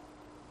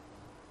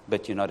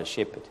 but you're not a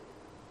shepherd.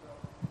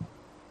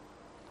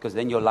 Because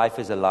then your life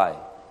is a lie.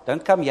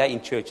 Don't come here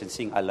in church and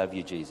sing, I love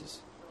you, Jesus.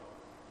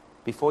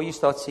 Before you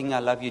start singing, I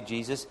love you,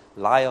 Jesus,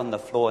 lie on the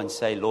floor and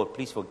say, Lord,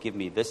 please forgive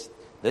me. This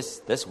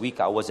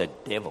week I was a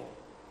devil.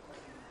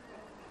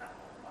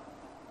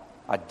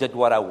 I did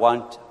what I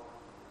want.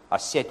 I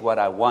said what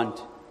I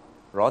want.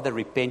 Rather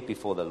repent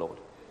before the Lord.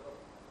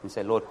 And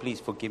say, Lord,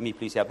 please forgive me,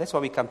 please help. That's why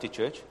we come to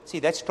church. See,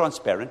 that's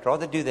transparent.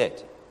 Rather do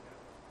that.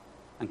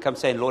 And come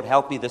saying, Lord,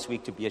 help me this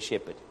week to be a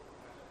shepherd.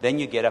 Then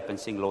you get up and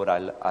sing, Lord,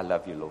 I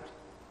love you, Lord.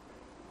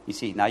 You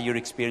see, now you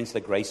experience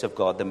the grace of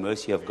God, the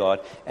mercy of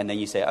God, and then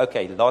you say,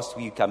 okay, last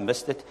week I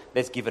missed it.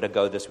 Let's give it a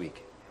go this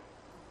week.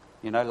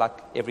 Like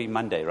every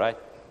Monday, right?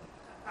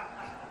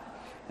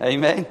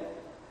 Amen.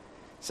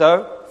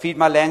 So, feed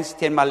my lambs,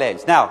 tend my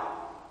lambs. Now,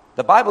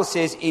 the Bible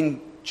says in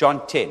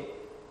John 10,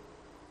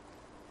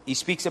 he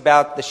speaks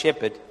about the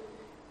shepherd,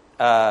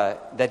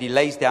 that he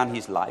lays down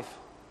his life.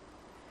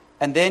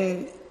 And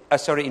then,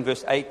 in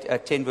verse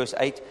 8, 10 verse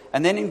 8,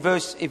 and then in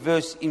verse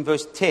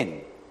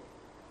 10,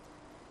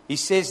 he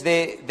says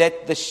there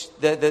that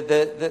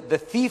the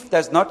thief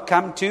does not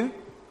come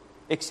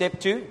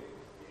except to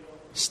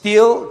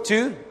steal,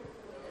 to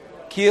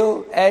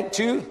kill, and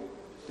to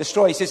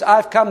destroy. He says,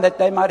 I've come that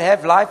they might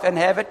have life and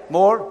have it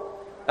more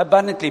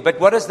abundantly. But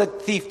what does the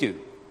thief do?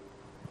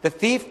 The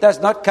thief does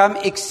not come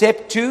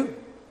except to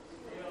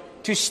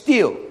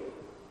steal.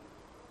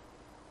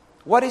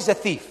 What is a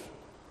thief?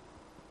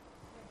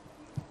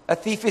 A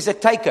thief is a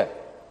taker.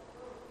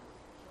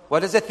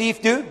 What does a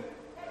thief do?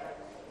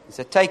 He's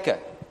a taker.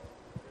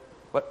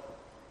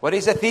 What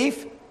is a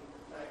thief?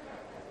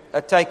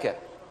 A taker.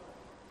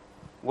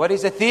 What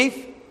is a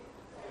thief?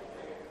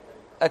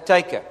 A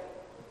taker.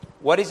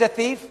 What is a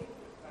thief?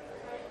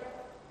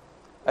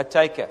 A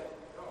taker.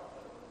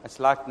 It's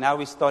like now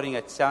we're starting,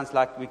 it sounds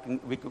like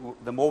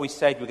the more we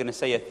say it, we're going to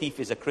say a thief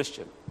is a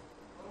Christian.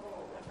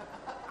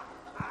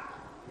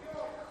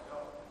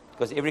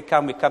 Because every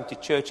time we come to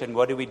church, and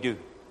what do?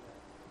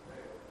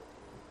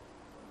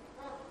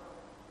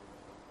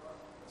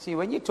 See,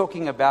 when you're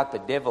talking about the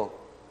devil,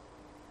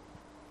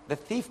 the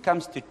thief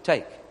comes to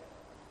take.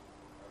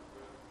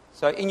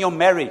 So in your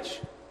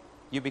marriage,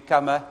 you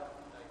become a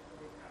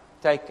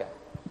taker.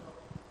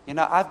 You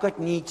know, I've got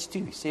needs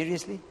too,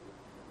 seriously.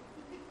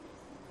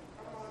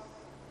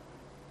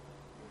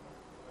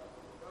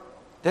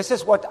 This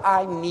is what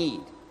I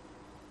need.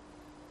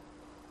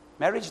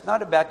 Marriage is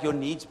not about your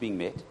needs being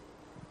met.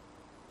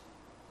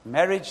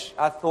 Marriage,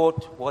 I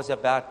thought, was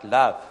about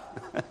love.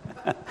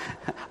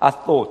 I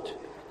thought.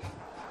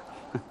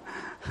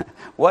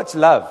 What's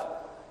love?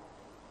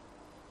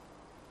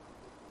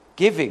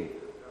 Giving.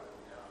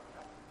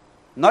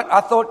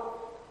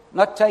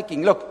 Not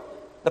taking.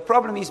 Look, the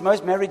problem is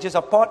most marriages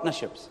are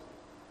partnerships.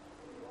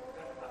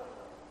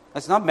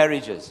 It's not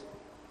marriages.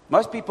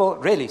 Most people,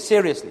 really,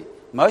 seriously,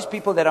 most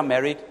people that are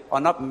married are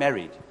not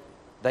married.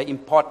 They're in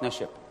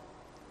partnership.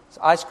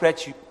 So I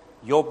scratch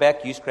your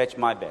back, you scratch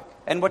my back.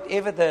 And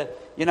whatever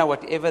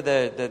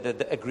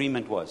the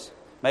agreement was.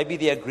 Maybe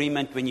the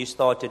agreement when you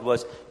started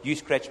was you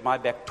scratch my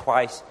back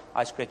twice,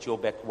 I scratch your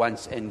back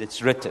once, and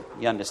it's written.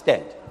 You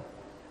understand?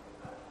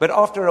 But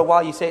after a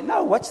while you say,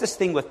 no, what's this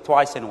thing with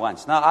twice and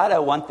once? No, I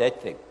don't want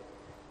that thing.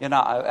 You know,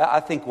 I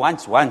think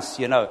once,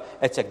 you know,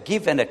 it's a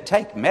give and a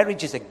take.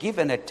 Marriage is a give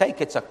and a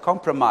take. It's a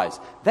compromise.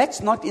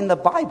 That's not in the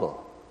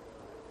Bible.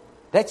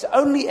 That's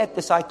only at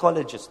the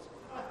psychologist.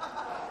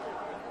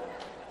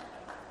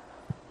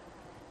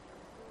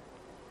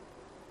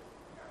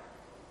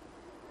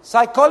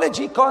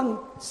 Psychology can't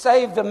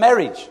save the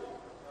marriage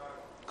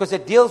because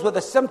it deals with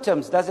the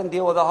symptoms, doesn't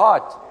deal with the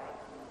heart.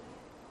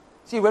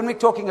 See, when we're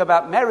talking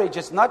about marriage,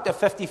 it's not a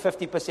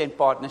 50-50%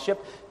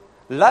 partnership.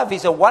 Love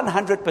is a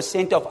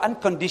 100% of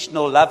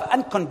unconditional love,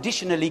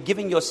 unconditionally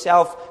giving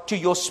yourself to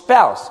your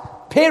spouse,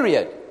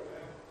 period.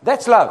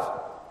 That's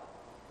love.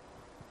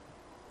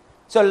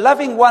 So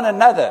loving one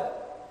another,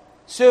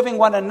 serving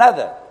one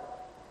another,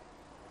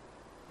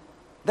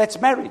 that's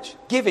marriage,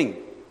 giving.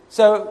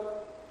 So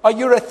are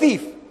you a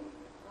thief?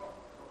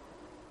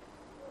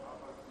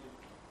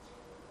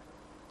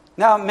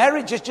 Now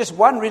marriage is just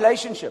one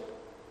relationship.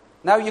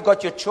 Now you've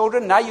got your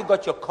children, now you've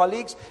got your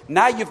colleagues,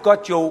 now you've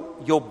got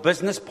your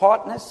business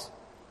partners.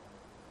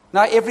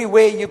 Now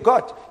everywhere you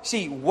got.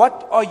 See,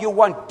 what are you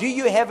want? Do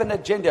you have an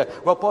agenda?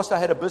 Well, Pastor, I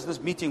had a business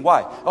meeting.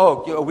 Why?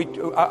 Oh,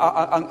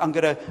 I'm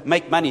going to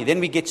make money. Then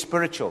we get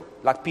spiritual,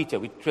 like Peter.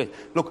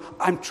 Look,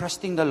 I'm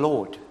trusting the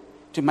Lord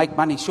to make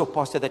money. Sure,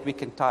 Pastor, that we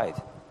can tithe.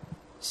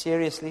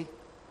 Seriously?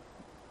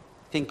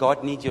 Think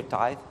God needs your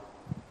tithe?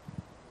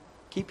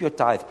 Keep your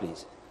tithe,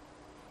 please.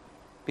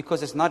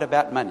 Because it's not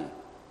about money.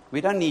 We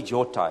don't need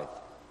your tithe.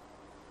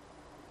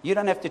 You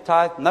don't have to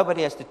tithe.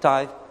 Nobody has to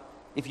tithe.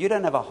 If you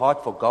don't have a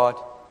heart for God,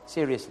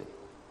 seriously.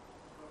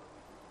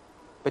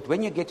 But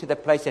when you get to the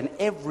place and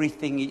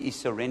everything is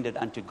surrendered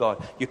unto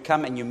God, you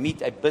come and you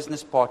meet a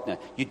business partner.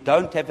 You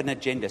don't have an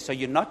agenda. So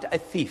you're not a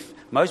thief.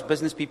 Most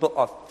business people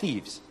are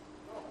thieves.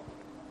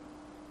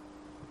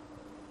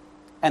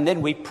 And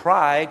then we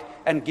pride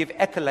and give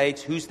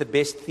accolades who's the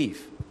best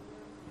thief.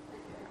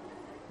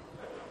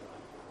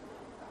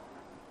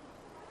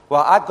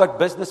 Well, I've got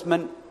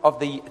businessman of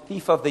the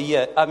thief of the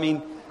year. I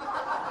mean,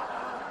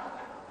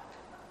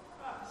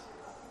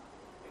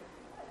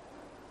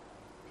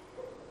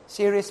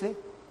 seriously?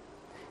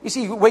 You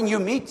see, when you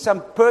meet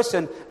some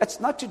person, it's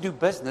not to do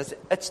business,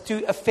 it's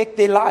to affect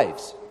their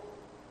lives.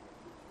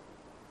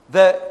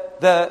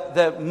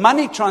 The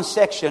money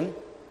transaction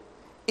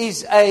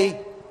is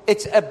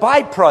it's a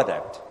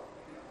byproduct.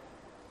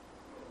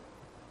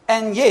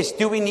 And yes,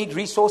 do we need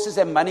resources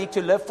and money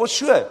to live? For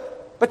sure.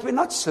 But we're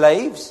not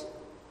slaves.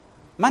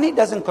 Money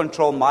doesn't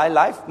control my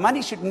life.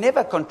 Money should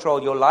never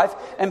control your life.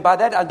 And by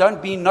that, I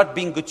don't mean not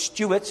being good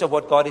stewards of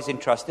what God has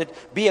entrusted.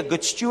 Be a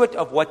good steward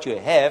of what you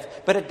have,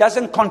 but it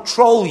doesn't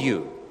control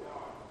you.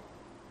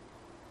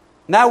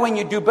 Now, when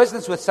you do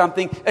business with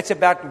something, it's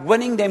about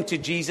winning them to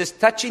Jesus,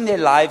 touching their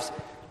lives,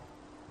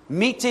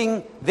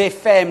 meeting their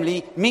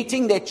family,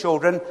 meeting their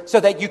children, so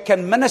that you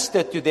can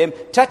minister to them,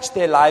 touch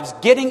their lives,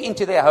 getting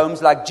into their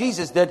homes like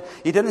Jesus did.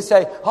 He didn't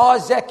say,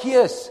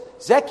 Zacchaeus.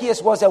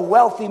 Zacchaeus was a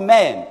wealthy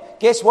man.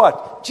 Guess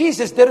what?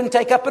 Jesus didn't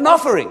take up an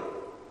offering.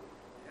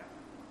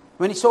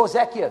 When he saw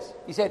Zacchaeus,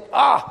 he said,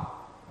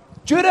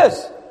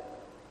 Judas.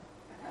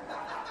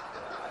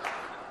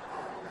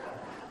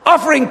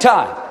 Offering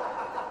time.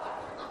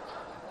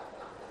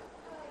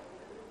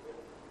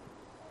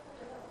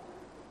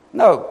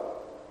 No.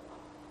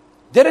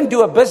 Didn't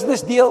do a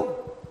business deal.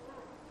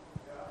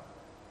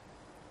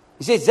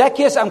 He said,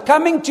 Zacchaeus, I'm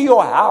coming to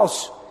your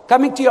house,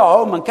 coming to your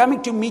home, I'm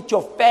coming to meet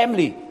your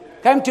family,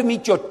 coming to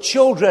meet your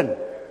children.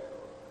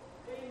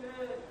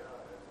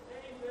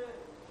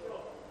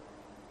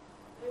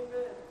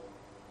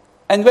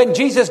 And when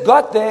Jesus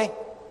got there,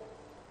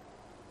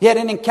 he had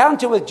an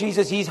encounter with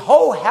Jesus. His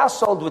whole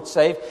household was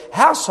saved.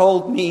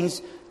 Household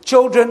means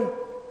children,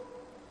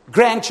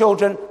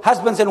 grandchildren,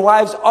 husbands and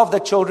wives of the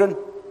children.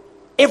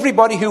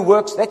 Everybody who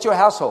works, that's your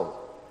household.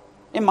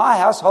 In my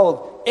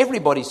household,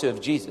 everybody serves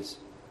Jesus.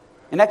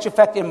 In actual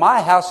fact, in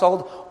my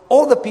household,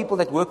 all the people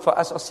that work for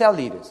us are cell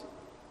leaders.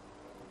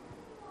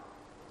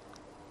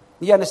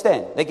 You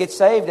understand? They get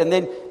saved, and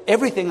then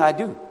everything I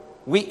do,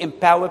 we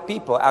empower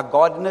people. Our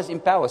gardeners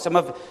empower. Some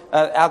of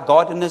our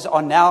gardeners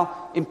are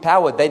now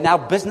empowered. They're now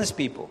business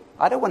people.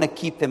 I don't want to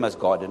keep them as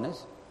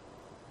gardeners.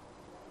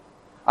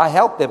 I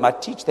help them, I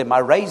teach them, I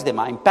raise them,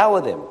 I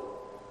empower them.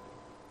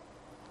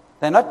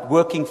 They're not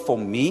working for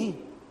me.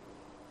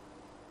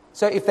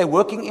 So if they're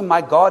working in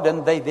my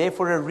garden, they're there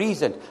for a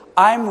reason.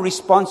 I'm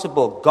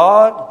responsible.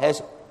 God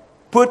has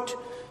put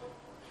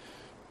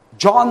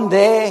John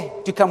there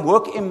to come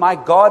work in my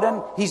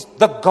garden.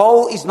 The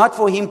goal is not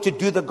for him to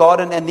do the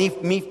garden and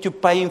leave me to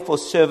pay him for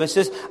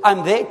services.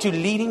 I'm there to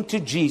lead him to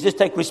Jesus,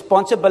 take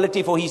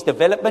responsibility for his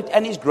development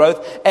and his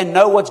growth, and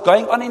know what's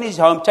going on in his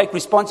home, take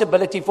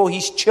responsibility for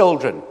his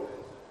children,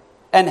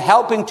 and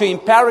help him to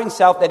empower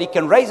himself that he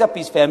can raise up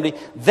his family.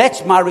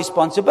 That's my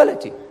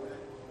responsibility.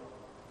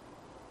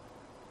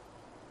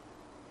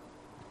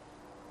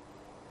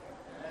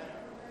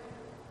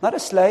 Not a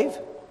slave.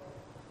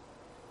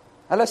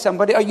 Hello,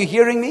 somebody. Are you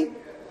hearing me?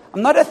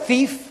 I'm not a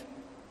thief.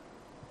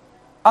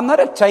 I'm not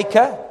a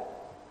taker.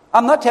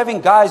 I'm not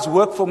having guys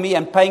work for me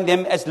and paying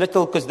them as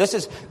little, because this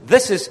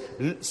is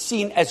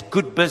seen as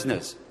good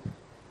business.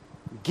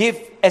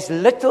 Give as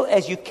little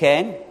as you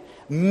can.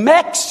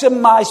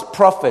 Maximize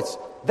profits.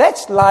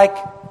 That's like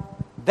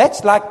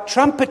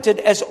trumpeted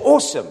as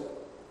awesome.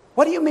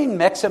 What do you mean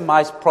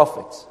maximize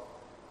profits?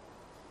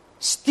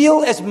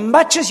 Steal as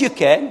much as you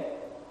can.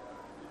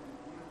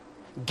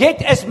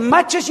 Get as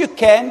much as you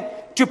can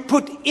to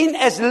put in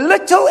as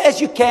little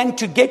as you can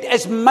to get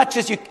as much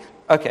as you can.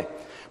 Okay.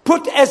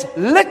 Put as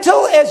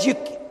little as you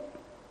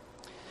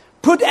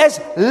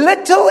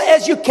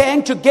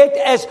can to get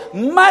as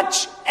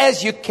much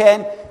as you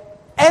can.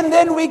 And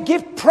then we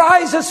give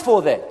prizes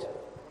for that.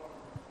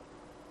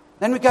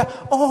 Then we go,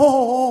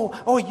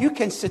 oh, you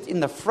can sit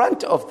in the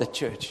front of the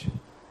church.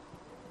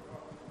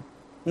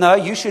 No,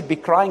 you should be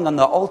crying on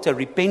the altar,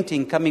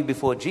 repenting, coming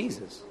before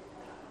Jesus.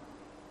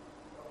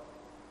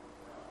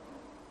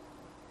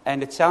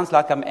 And it sounds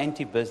like I'm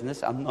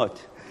anti-business. I'm not.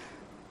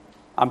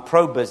 I'm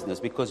pro-business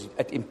because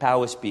it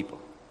empowers people.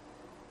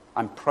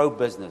 I'm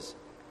pro-business.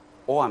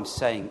 All I'm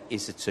saying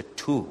is it's a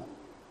tool.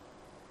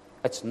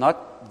 It's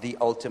not the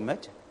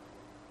ultimate.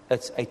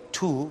 It's a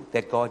tool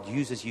that God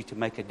uses you to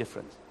make a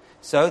difference.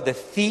 So the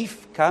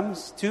thief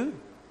comes to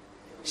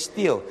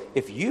steal.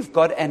 If you've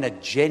got an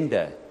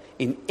agenda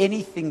in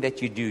anything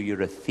that you do,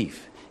 you're a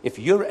thief. If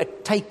you're a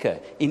taker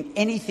in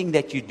anything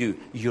that you do,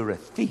 you're a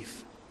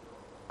thief.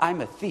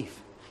 I'm a thief.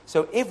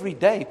 So every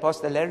day,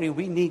 Pastor Larry,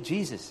 we need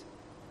Jesus.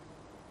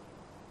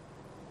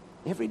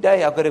 Every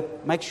day I've got to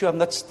make sure I'm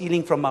not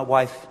stealing from my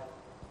wife.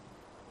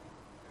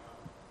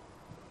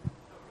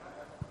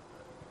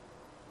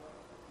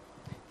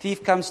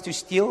 Thief comes to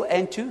steal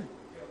and to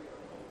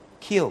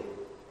kill.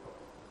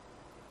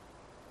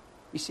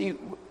 You see,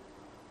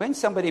 when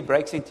somebody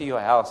breaks into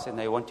your house and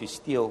they want to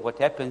steal, what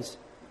happens?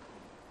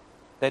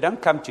 They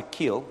don't come to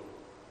kill.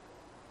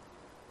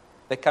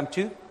 They come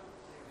to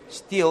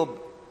steal,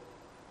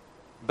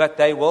 but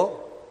they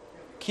will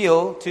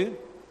kill too.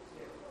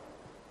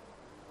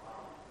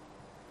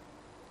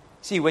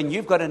 See, when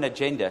you've got an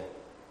agenda,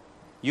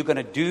 you're going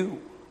to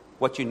do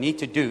what you need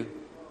to do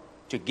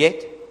to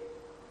get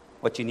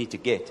what you need to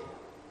get.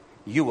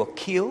 You will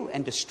kill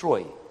and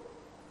destroy.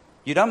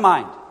 You don't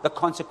mind the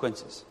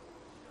consequences.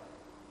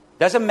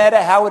 Doesn't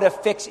matter how it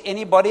affects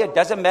anybody. It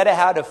doesn't matter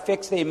how it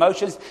affects the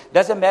emotions.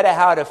 Doesn't matter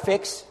how it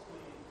affects.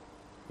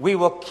 We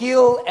will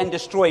kill and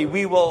destroy.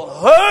 We will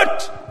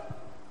hurt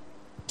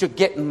to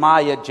get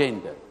my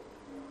agenda.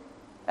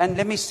 And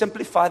let me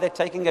simplify that,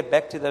 taking it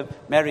back to the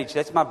marriage.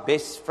 That's my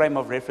best frame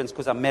of reference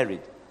because I'm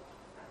married.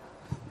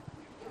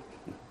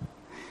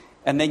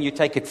 And then you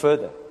take it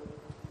further.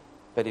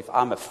 But if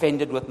I'm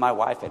offended with my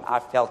wife and I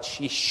felt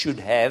she should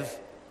have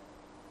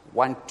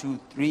 1, 2,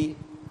 3,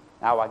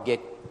 now I get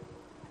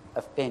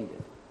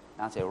offended.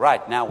 And I say,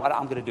 right, now what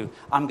I'm going to do?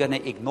 I'm going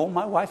to ignore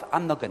my wife.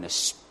 I'm not going to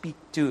speak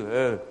to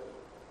her.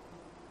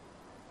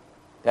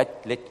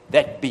 Let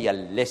that be a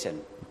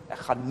lesson. Ek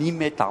gaan nie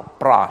met haar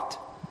praat.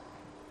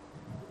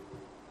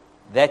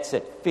 That's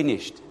it,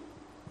 finished.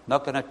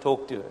 Not going to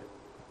talk to her.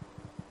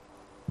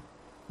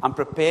 I'm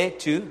prepared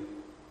to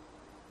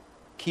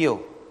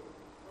kill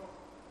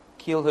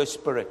her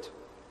spirit,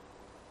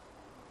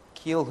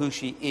 kill who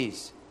she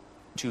is,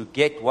 to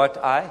get what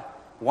I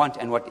want,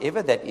 and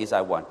whatever that is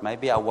I want.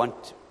 Maybe I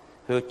want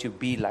her to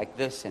be like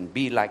this and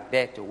be like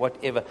that or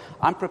whatever.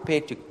 I'm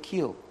prepared to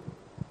kill.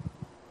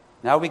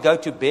 Now we go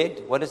to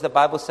bed. What does the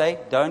Bible say?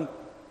 Don't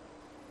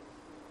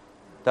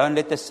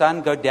let the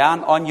sun go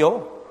down on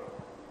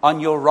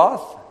your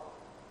wrath.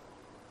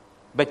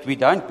 But we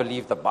don't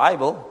believe the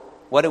Bible.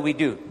 What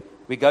do?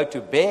 We go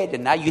to bed,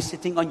 and now you're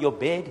sitting on your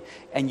bed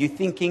and you're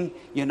thinking,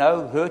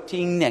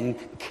 hurting and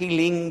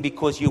killing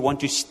because you want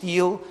to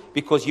steal,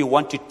 because you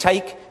want to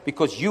take,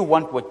 because you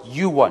want what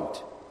you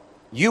want.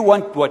 You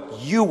want what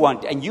you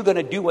want, and you're going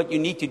to do what you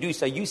need to do.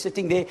 So you're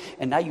sitting there,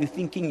 and now you're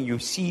thinking, you're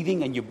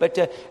seething, and you're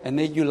bitter, and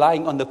then you're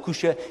lying on the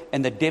kusha,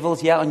 and the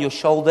devil's here on your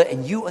shoulder,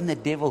 and you and the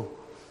devil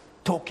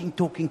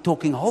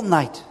talking all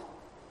night.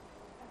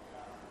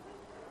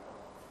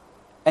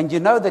 And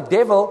the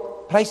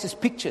devil places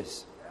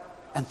pictures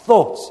and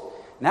thoughts.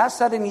 Now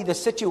suddenly the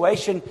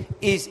situation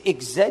is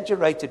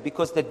exaggerated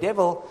because the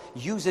devil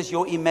uses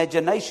your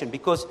imagination.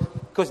 Because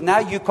now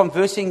you're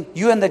conversing,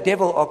 you and the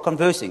devil are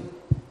conversing.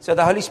 So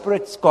the Holy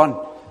Spirit's gone.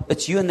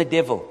 It's you and the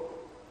devil.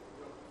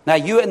 Now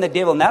you and the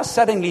devil, now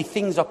suddenly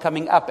things are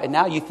coming up. And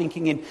now you're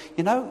thinking in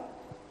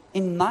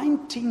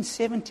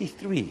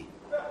 1973...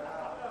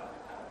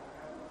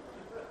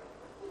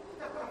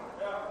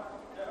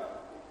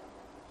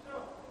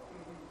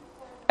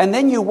 And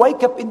then you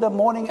wake up in the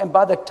morning, and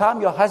by the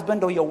time your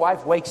husband or your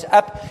wife wakes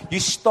up, you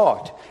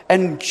start.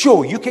 And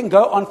sure, you can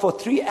go on for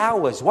 3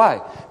 hours. Why?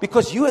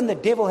 Because you and the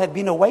devil have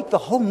been awake the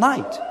whole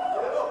night.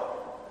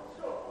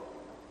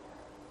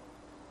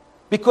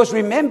 Because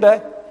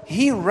remember,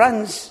 he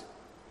runs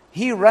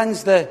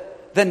the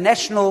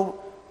National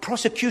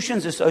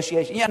Prosecutions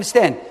Association. You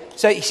understand?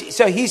 So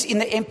he's in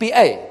the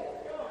MPA.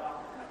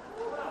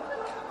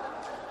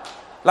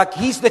 Like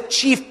he's the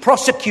chief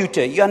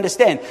prosecutor, you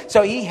understand?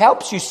 So he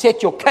helps you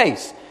set your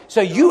case.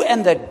 So you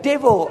and the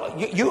devil,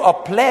 you are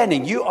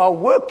planning, you are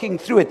working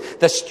through it.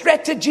 The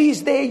strategy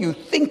is there, you're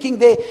thinking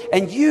there,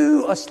 and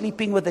you are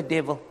sleeping with the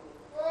devil.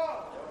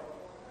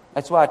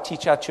 That's why I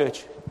teach our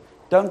church,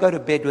 don't go to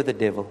bed with the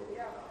devil.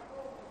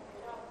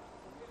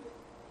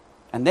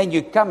 And then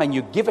you come and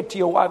you give it to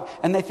your wife,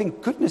 and they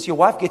think, goodness, your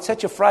wife gets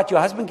such a fright,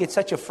 your husband gets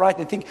such a fright,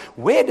 and think,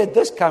 where did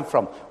this come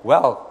from?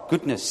 Well,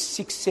 goodness,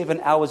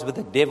 6-7 hours with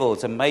the devil,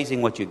 it's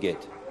amazing what you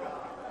get.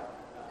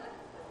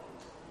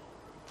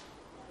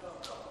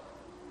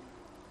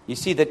 You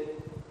see that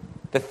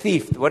the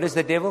thief, what does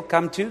the devil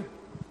come to?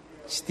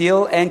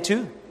 Steal and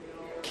to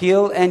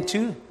kill and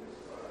to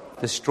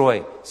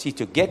destroy. See,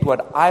 to get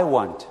what I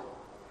want,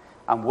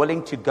 I'm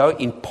willing to go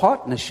in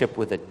partnership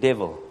with the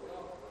devil.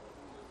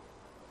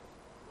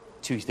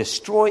 To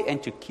destroy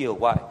and to kill.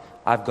 Why?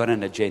 I've got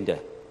an agenda.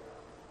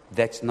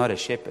 That's not a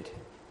shepherd.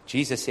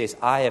 Jesus says,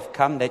 I have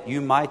come that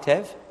you might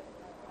have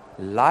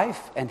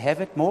life and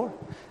have it more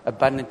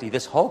abundantly.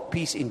 This whole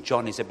piece in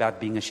John is about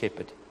being a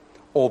shepherd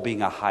or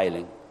being a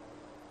hireling.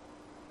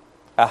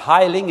 A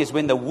hireling is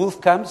when the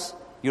wolf comes,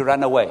 you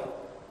run away.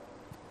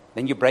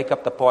 Then you break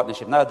up the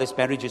partnership. No, this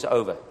marriage is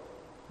over.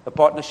 The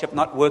partnership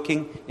not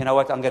working, you know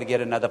what, I'm going to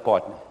get another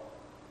partner.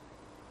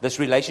 This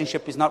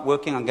relationship is not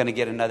working, I'm going to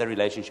get another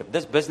relationship.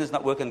 This business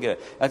not working,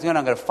 I'm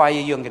going to fire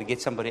you, I'm going to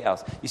get somebody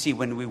else. You see,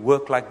 when we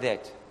work like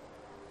that,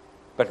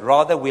 but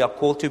rather we are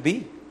called to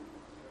be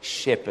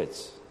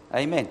shepherds.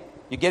 Amen.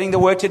 You getting the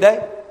word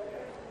today?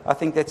 I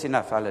think that's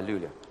enough.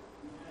 Hallelujah.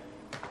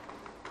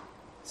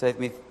 Save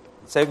me.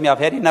 I've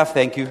had enough.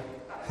 Thank you.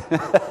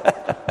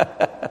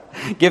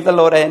 Give the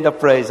Lord a hand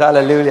of praise.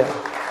 Hallelujah.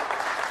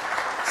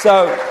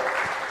 So,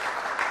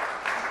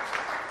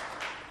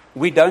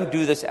 we don't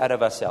do this out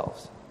of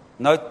ourselves.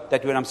 Note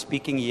that when I'm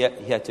speaking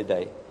here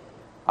today,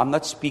 I'm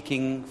not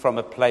speaking from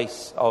a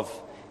place of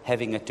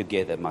having it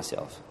together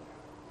myself.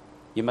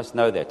 You must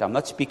know that. I'm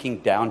not speaking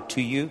down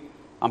to you.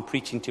 I'm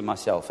preaching to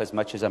myself as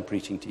much as I'm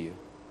preaching to you.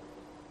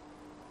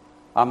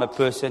 I'm a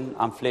person.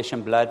 I'm flesh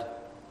and blood.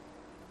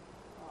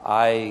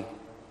 I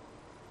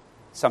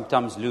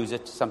sometimes lose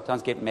it,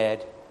 sometimes get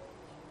mad.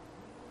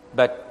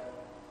 But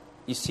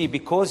you see,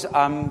 because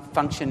I'm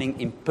functioning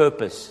in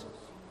purpose,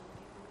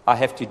 I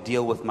have to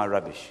deal with my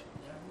rubbish.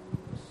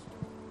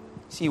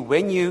 See,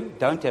 when you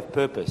don't have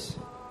purpose,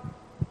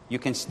 you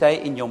can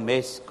stay in your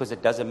mess because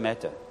it doesn't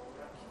matter.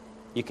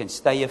 You can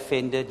stay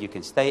offended, you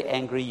can stay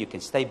angry, you can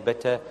stay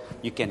bitter,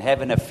 you can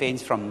have an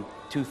offense from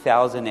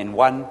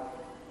 2001.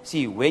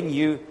 See, when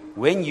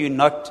you're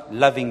not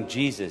loving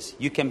Jesus,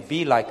 you can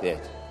be like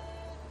that.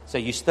 So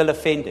you're still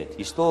offended.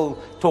 You're still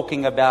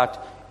talking about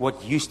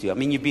what used to. I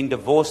mean, you've been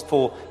divorced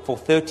for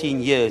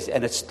 13 years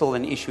and it's still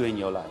an issue in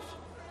your life.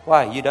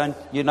 Why?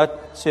 You're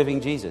not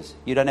serving Jesus.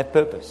 You don't have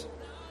purpose.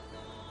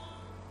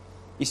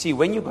 You see,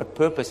 when you've got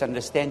purpose,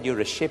 understand you're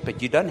a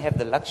shepherd, you don't have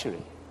the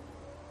luxury.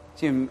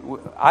 See,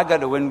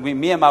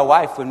 me and my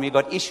wife, when we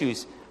got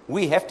issues,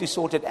 we have to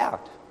sort it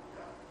out.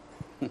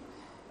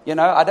 You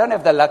know, I don't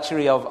have the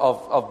luxury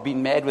of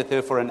being mad with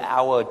her for an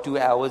hour, or 2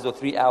 hours, or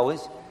 3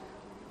 hours.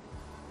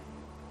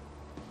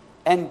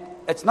 And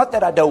it's not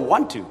that I don't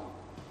want to.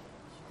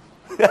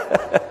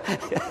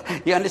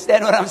 You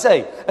understand what I'm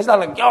saying? It's not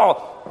like,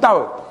 oh,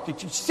 no,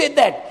 you said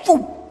that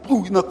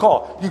in the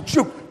car. You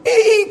should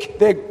eek.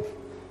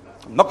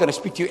 I'm not going to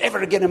speak to you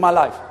ever again in my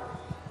life.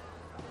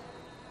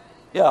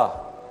 Yeah.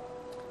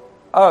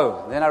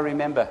 Oh, then I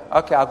remember.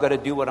 Okay, I've got to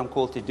do what I'm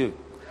called to do.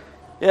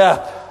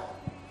 Yeah.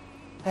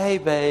 Hey,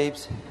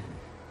 babes.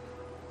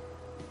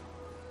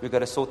 We've got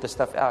to sort this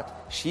stuff out.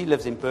 She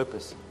lives in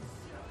purpose.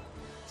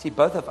 See,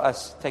 both of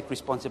us take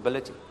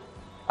responsibility.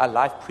 Our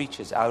life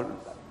preachers, our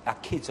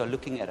kids are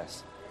looking at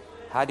us.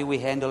 How do we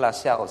handle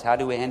ourselves? How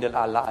do we handle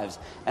our lives?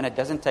 And it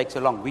doesn't take so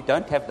long. We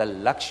don't have the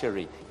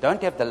luxury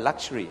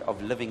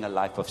of living a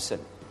life of sin.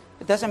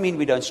 It doesn't mean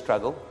we don't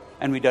struggle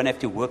and we don't have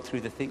to work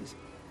through the things.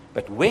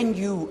 But when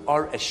you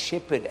are a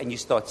shepherd and you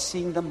start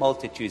seeing the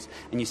multitudes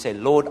and you say,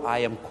 Lord, I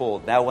am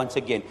called. Now, once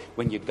again,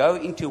 when you go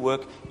into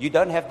work, you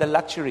don't have the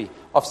luxury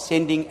of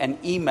sending an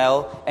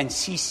email and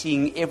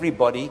CCing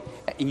everybody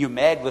and you're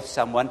mad with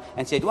someone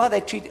and said, well,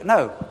 they treat...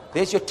 No,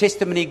 there's your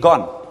testimony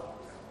gone.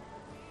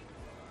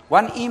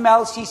 One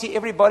email, CC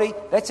everybody,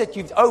 that's it,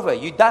 you're over,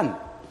 you're done.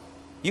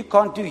 You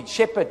can't do it.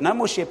 Shepherd, no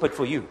more shepherd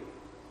for you.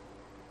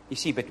 You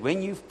see, but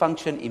when you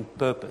function in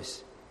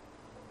purpose,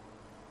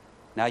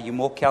 now you're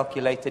more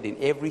calculated in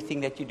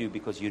everything that you do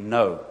because you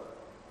know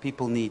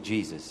people need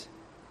Jesus.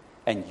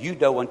 And you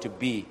don't want to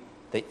be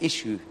the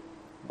issue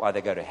why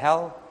they go to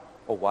hell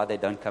or why they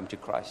don't come to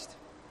Christ.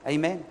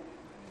 Amen?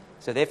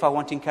 So therefore I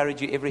want to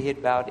encourage you, every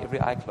head bowed,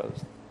 every eye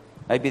closed.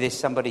 Maybe there's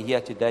somebody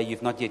here today,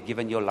 you've not yet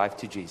given your life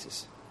to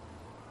Jesus.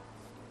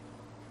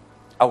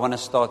 I want to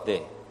start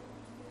there.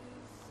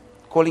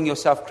 Calling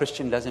yourself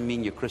Christian doesn't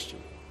mean you're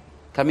Christian.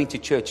 Coming to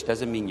church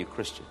doesn't mean you're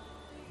Christian.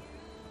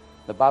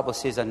 The Bible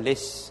says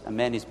unless a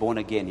man is born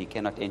again, he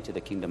cannot enter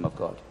the kingdom of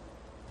God.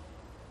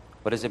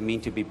 What does it mean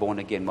to be born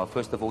again? Well,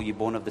 first of all, you're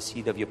born of the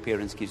seed of your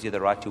parents, gives you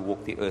the right to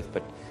walk the earth.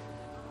 But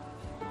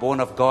born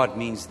of God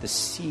means the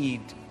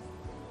seed,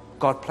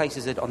 God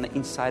places it on the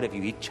inside of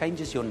you. He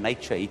changes your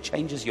nature. He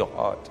changes your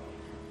heart.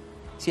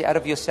 See, out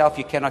of yourself,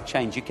 you cannot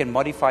change. You can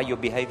modify your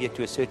behavior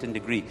to a certain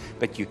degree,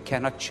 but you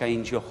cannot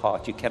change your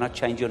heart. You cannot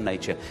change your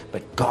nature.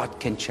 But God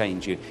can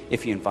change you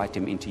if you invite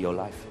Him into your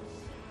life.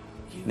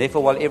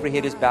 Therefore, while every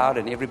head is bowed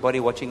and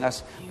everybody watching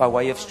us by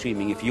way of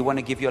streaming, if you want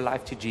to give your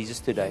life to Jesus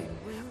today,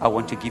 I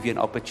want to give you an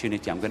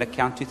opportunity. I'm going to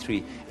count to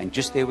 3, and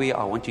just there we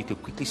are. I want you to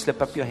quickly slip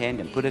up your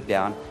hand and put it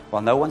down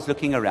while no one's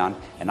looking around,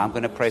 and I'm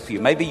going to pray for you.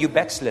 Maybe you're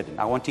backslidden.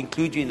 I want to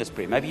include you in this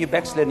prayer. Maybe you're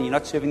backslidden. You're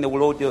not serving the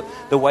Lord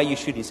the way you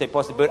should. You say,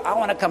 Pastor Bert, I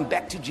want to come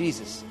back to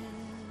Jesus.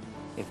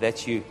 If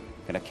that's you,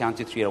 I'm going to count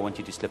to 3. I want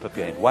you to slip up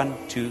your hand.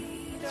 1, 2,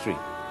 3.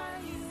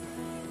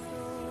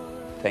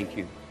 Thank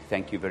you.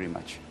 Thank you very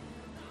much.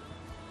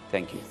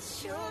 Thank you.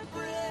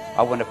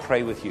 I want to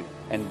pray with you.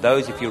 And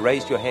those, if you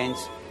raised your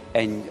hands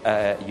and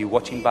you're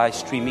watching by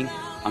streaming,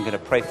 I'm going to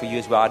pray for you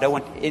as well. I don't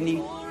want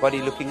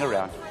anybody looking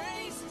around.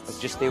 But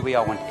just there we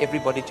are. I want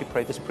everybody to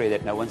pray this prayer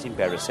that no one's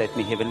embarrassed. Say to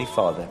me, Heavenly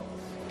Father,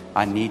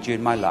 I need you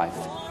in my life.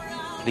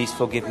 Please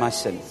forgive my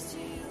sin.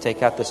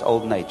 Take out this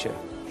old nature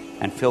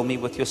and fill me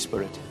with your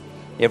Spirit.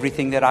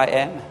 Everything that I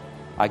am,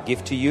 I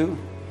give to you.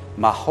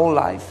 My whole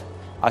life,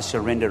 I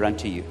surrender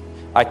unto you.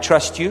 I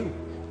trust you.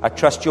 I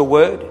trust your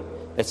word.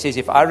 That says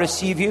if I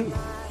receive you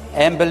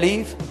and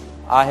believe,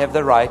 I have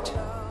the right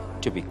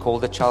to be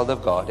called a child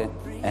of God.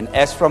 And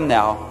as from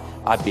now,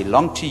 I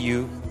belong to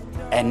you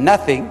and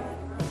nothing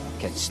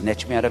can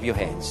snatch me out of your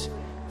hands.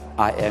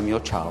 I am your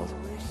child.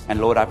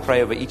 And Lord, I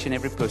pray over each and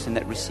every person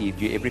that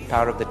received you, every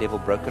power of the devil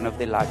broken off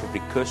their life,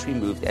 every curse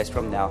removed. As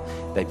from now,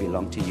 they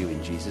belong to you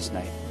in Jesus'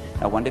 name.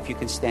 I wonder if you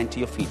can stand to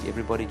your feet.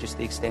 Everybody just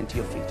stand to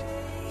your feet.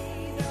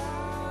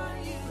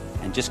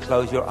 And just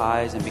close your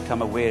eyes and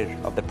become aware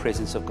of the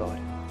presence of God.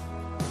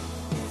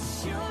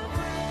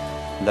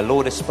 The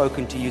Lord has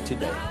spoken to you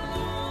today,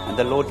 and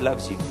the Lord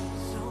loves you.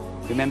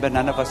 Remember,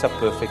 none of us are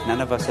perfect, none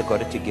of us have got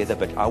it together,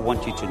 but I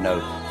want you to know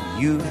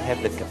you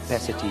have the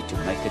capacity to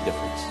make a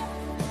difference.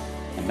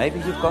 And maybe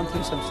you've gone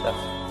through some stuff.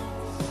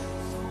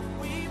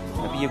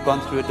 Maybe you've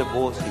gone through a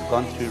divorce, you've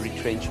gone through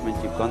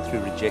retrenchment, you've gone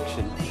through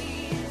rejection,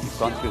 you've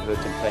gone through hurt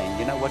and pain.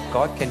 You know what?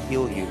 God can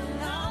heal you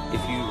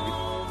if you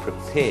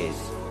prepared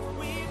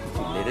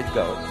to let it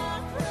go,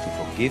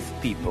 to forgive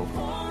people,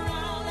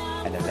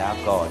 and allow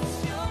God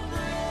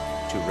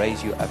to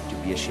raise you up to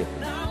be a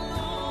shepherd.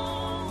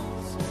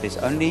 There's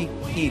only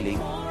healing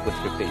with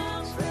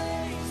repentance.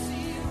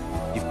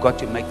 You've got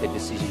to make the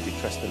decision to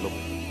trust the Lord.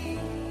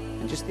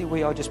 And just there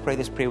we are, just pray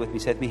this prayer with me.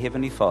 Say to me,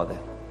 Heavenly Father,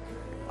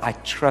 I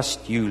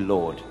trust you,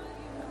 Lord.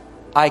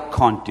 I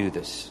can't do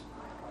this.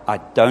 I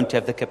don't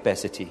have the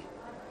capacity.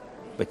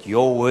 But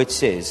your word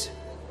says,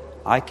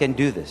 I can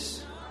do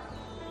this.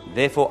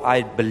 Therefore,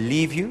 I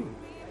believe you,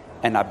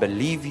 and I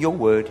believe your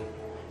word.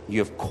 You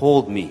have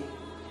called me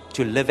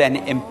to live an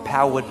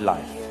empowered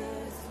life,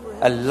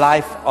 a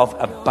life of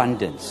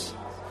abundance.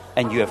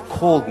 And you have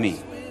called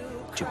me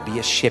to be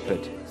a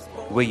shepherd.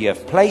 Where you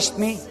have placed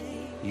me,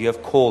 you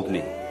have called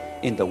me.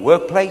 In the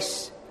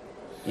workplace,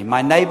 in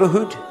my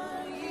neighborhood,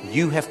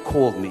 you have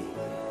called me.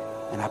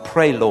 And I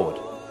pray, Lord,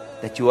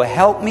 that you will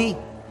help me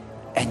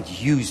and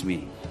use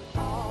me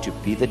to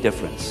be the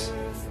difference.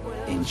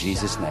 In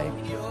Jesus' name,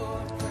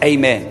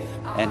 amen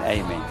and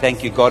amen.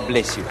 Thank you. God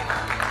bless you.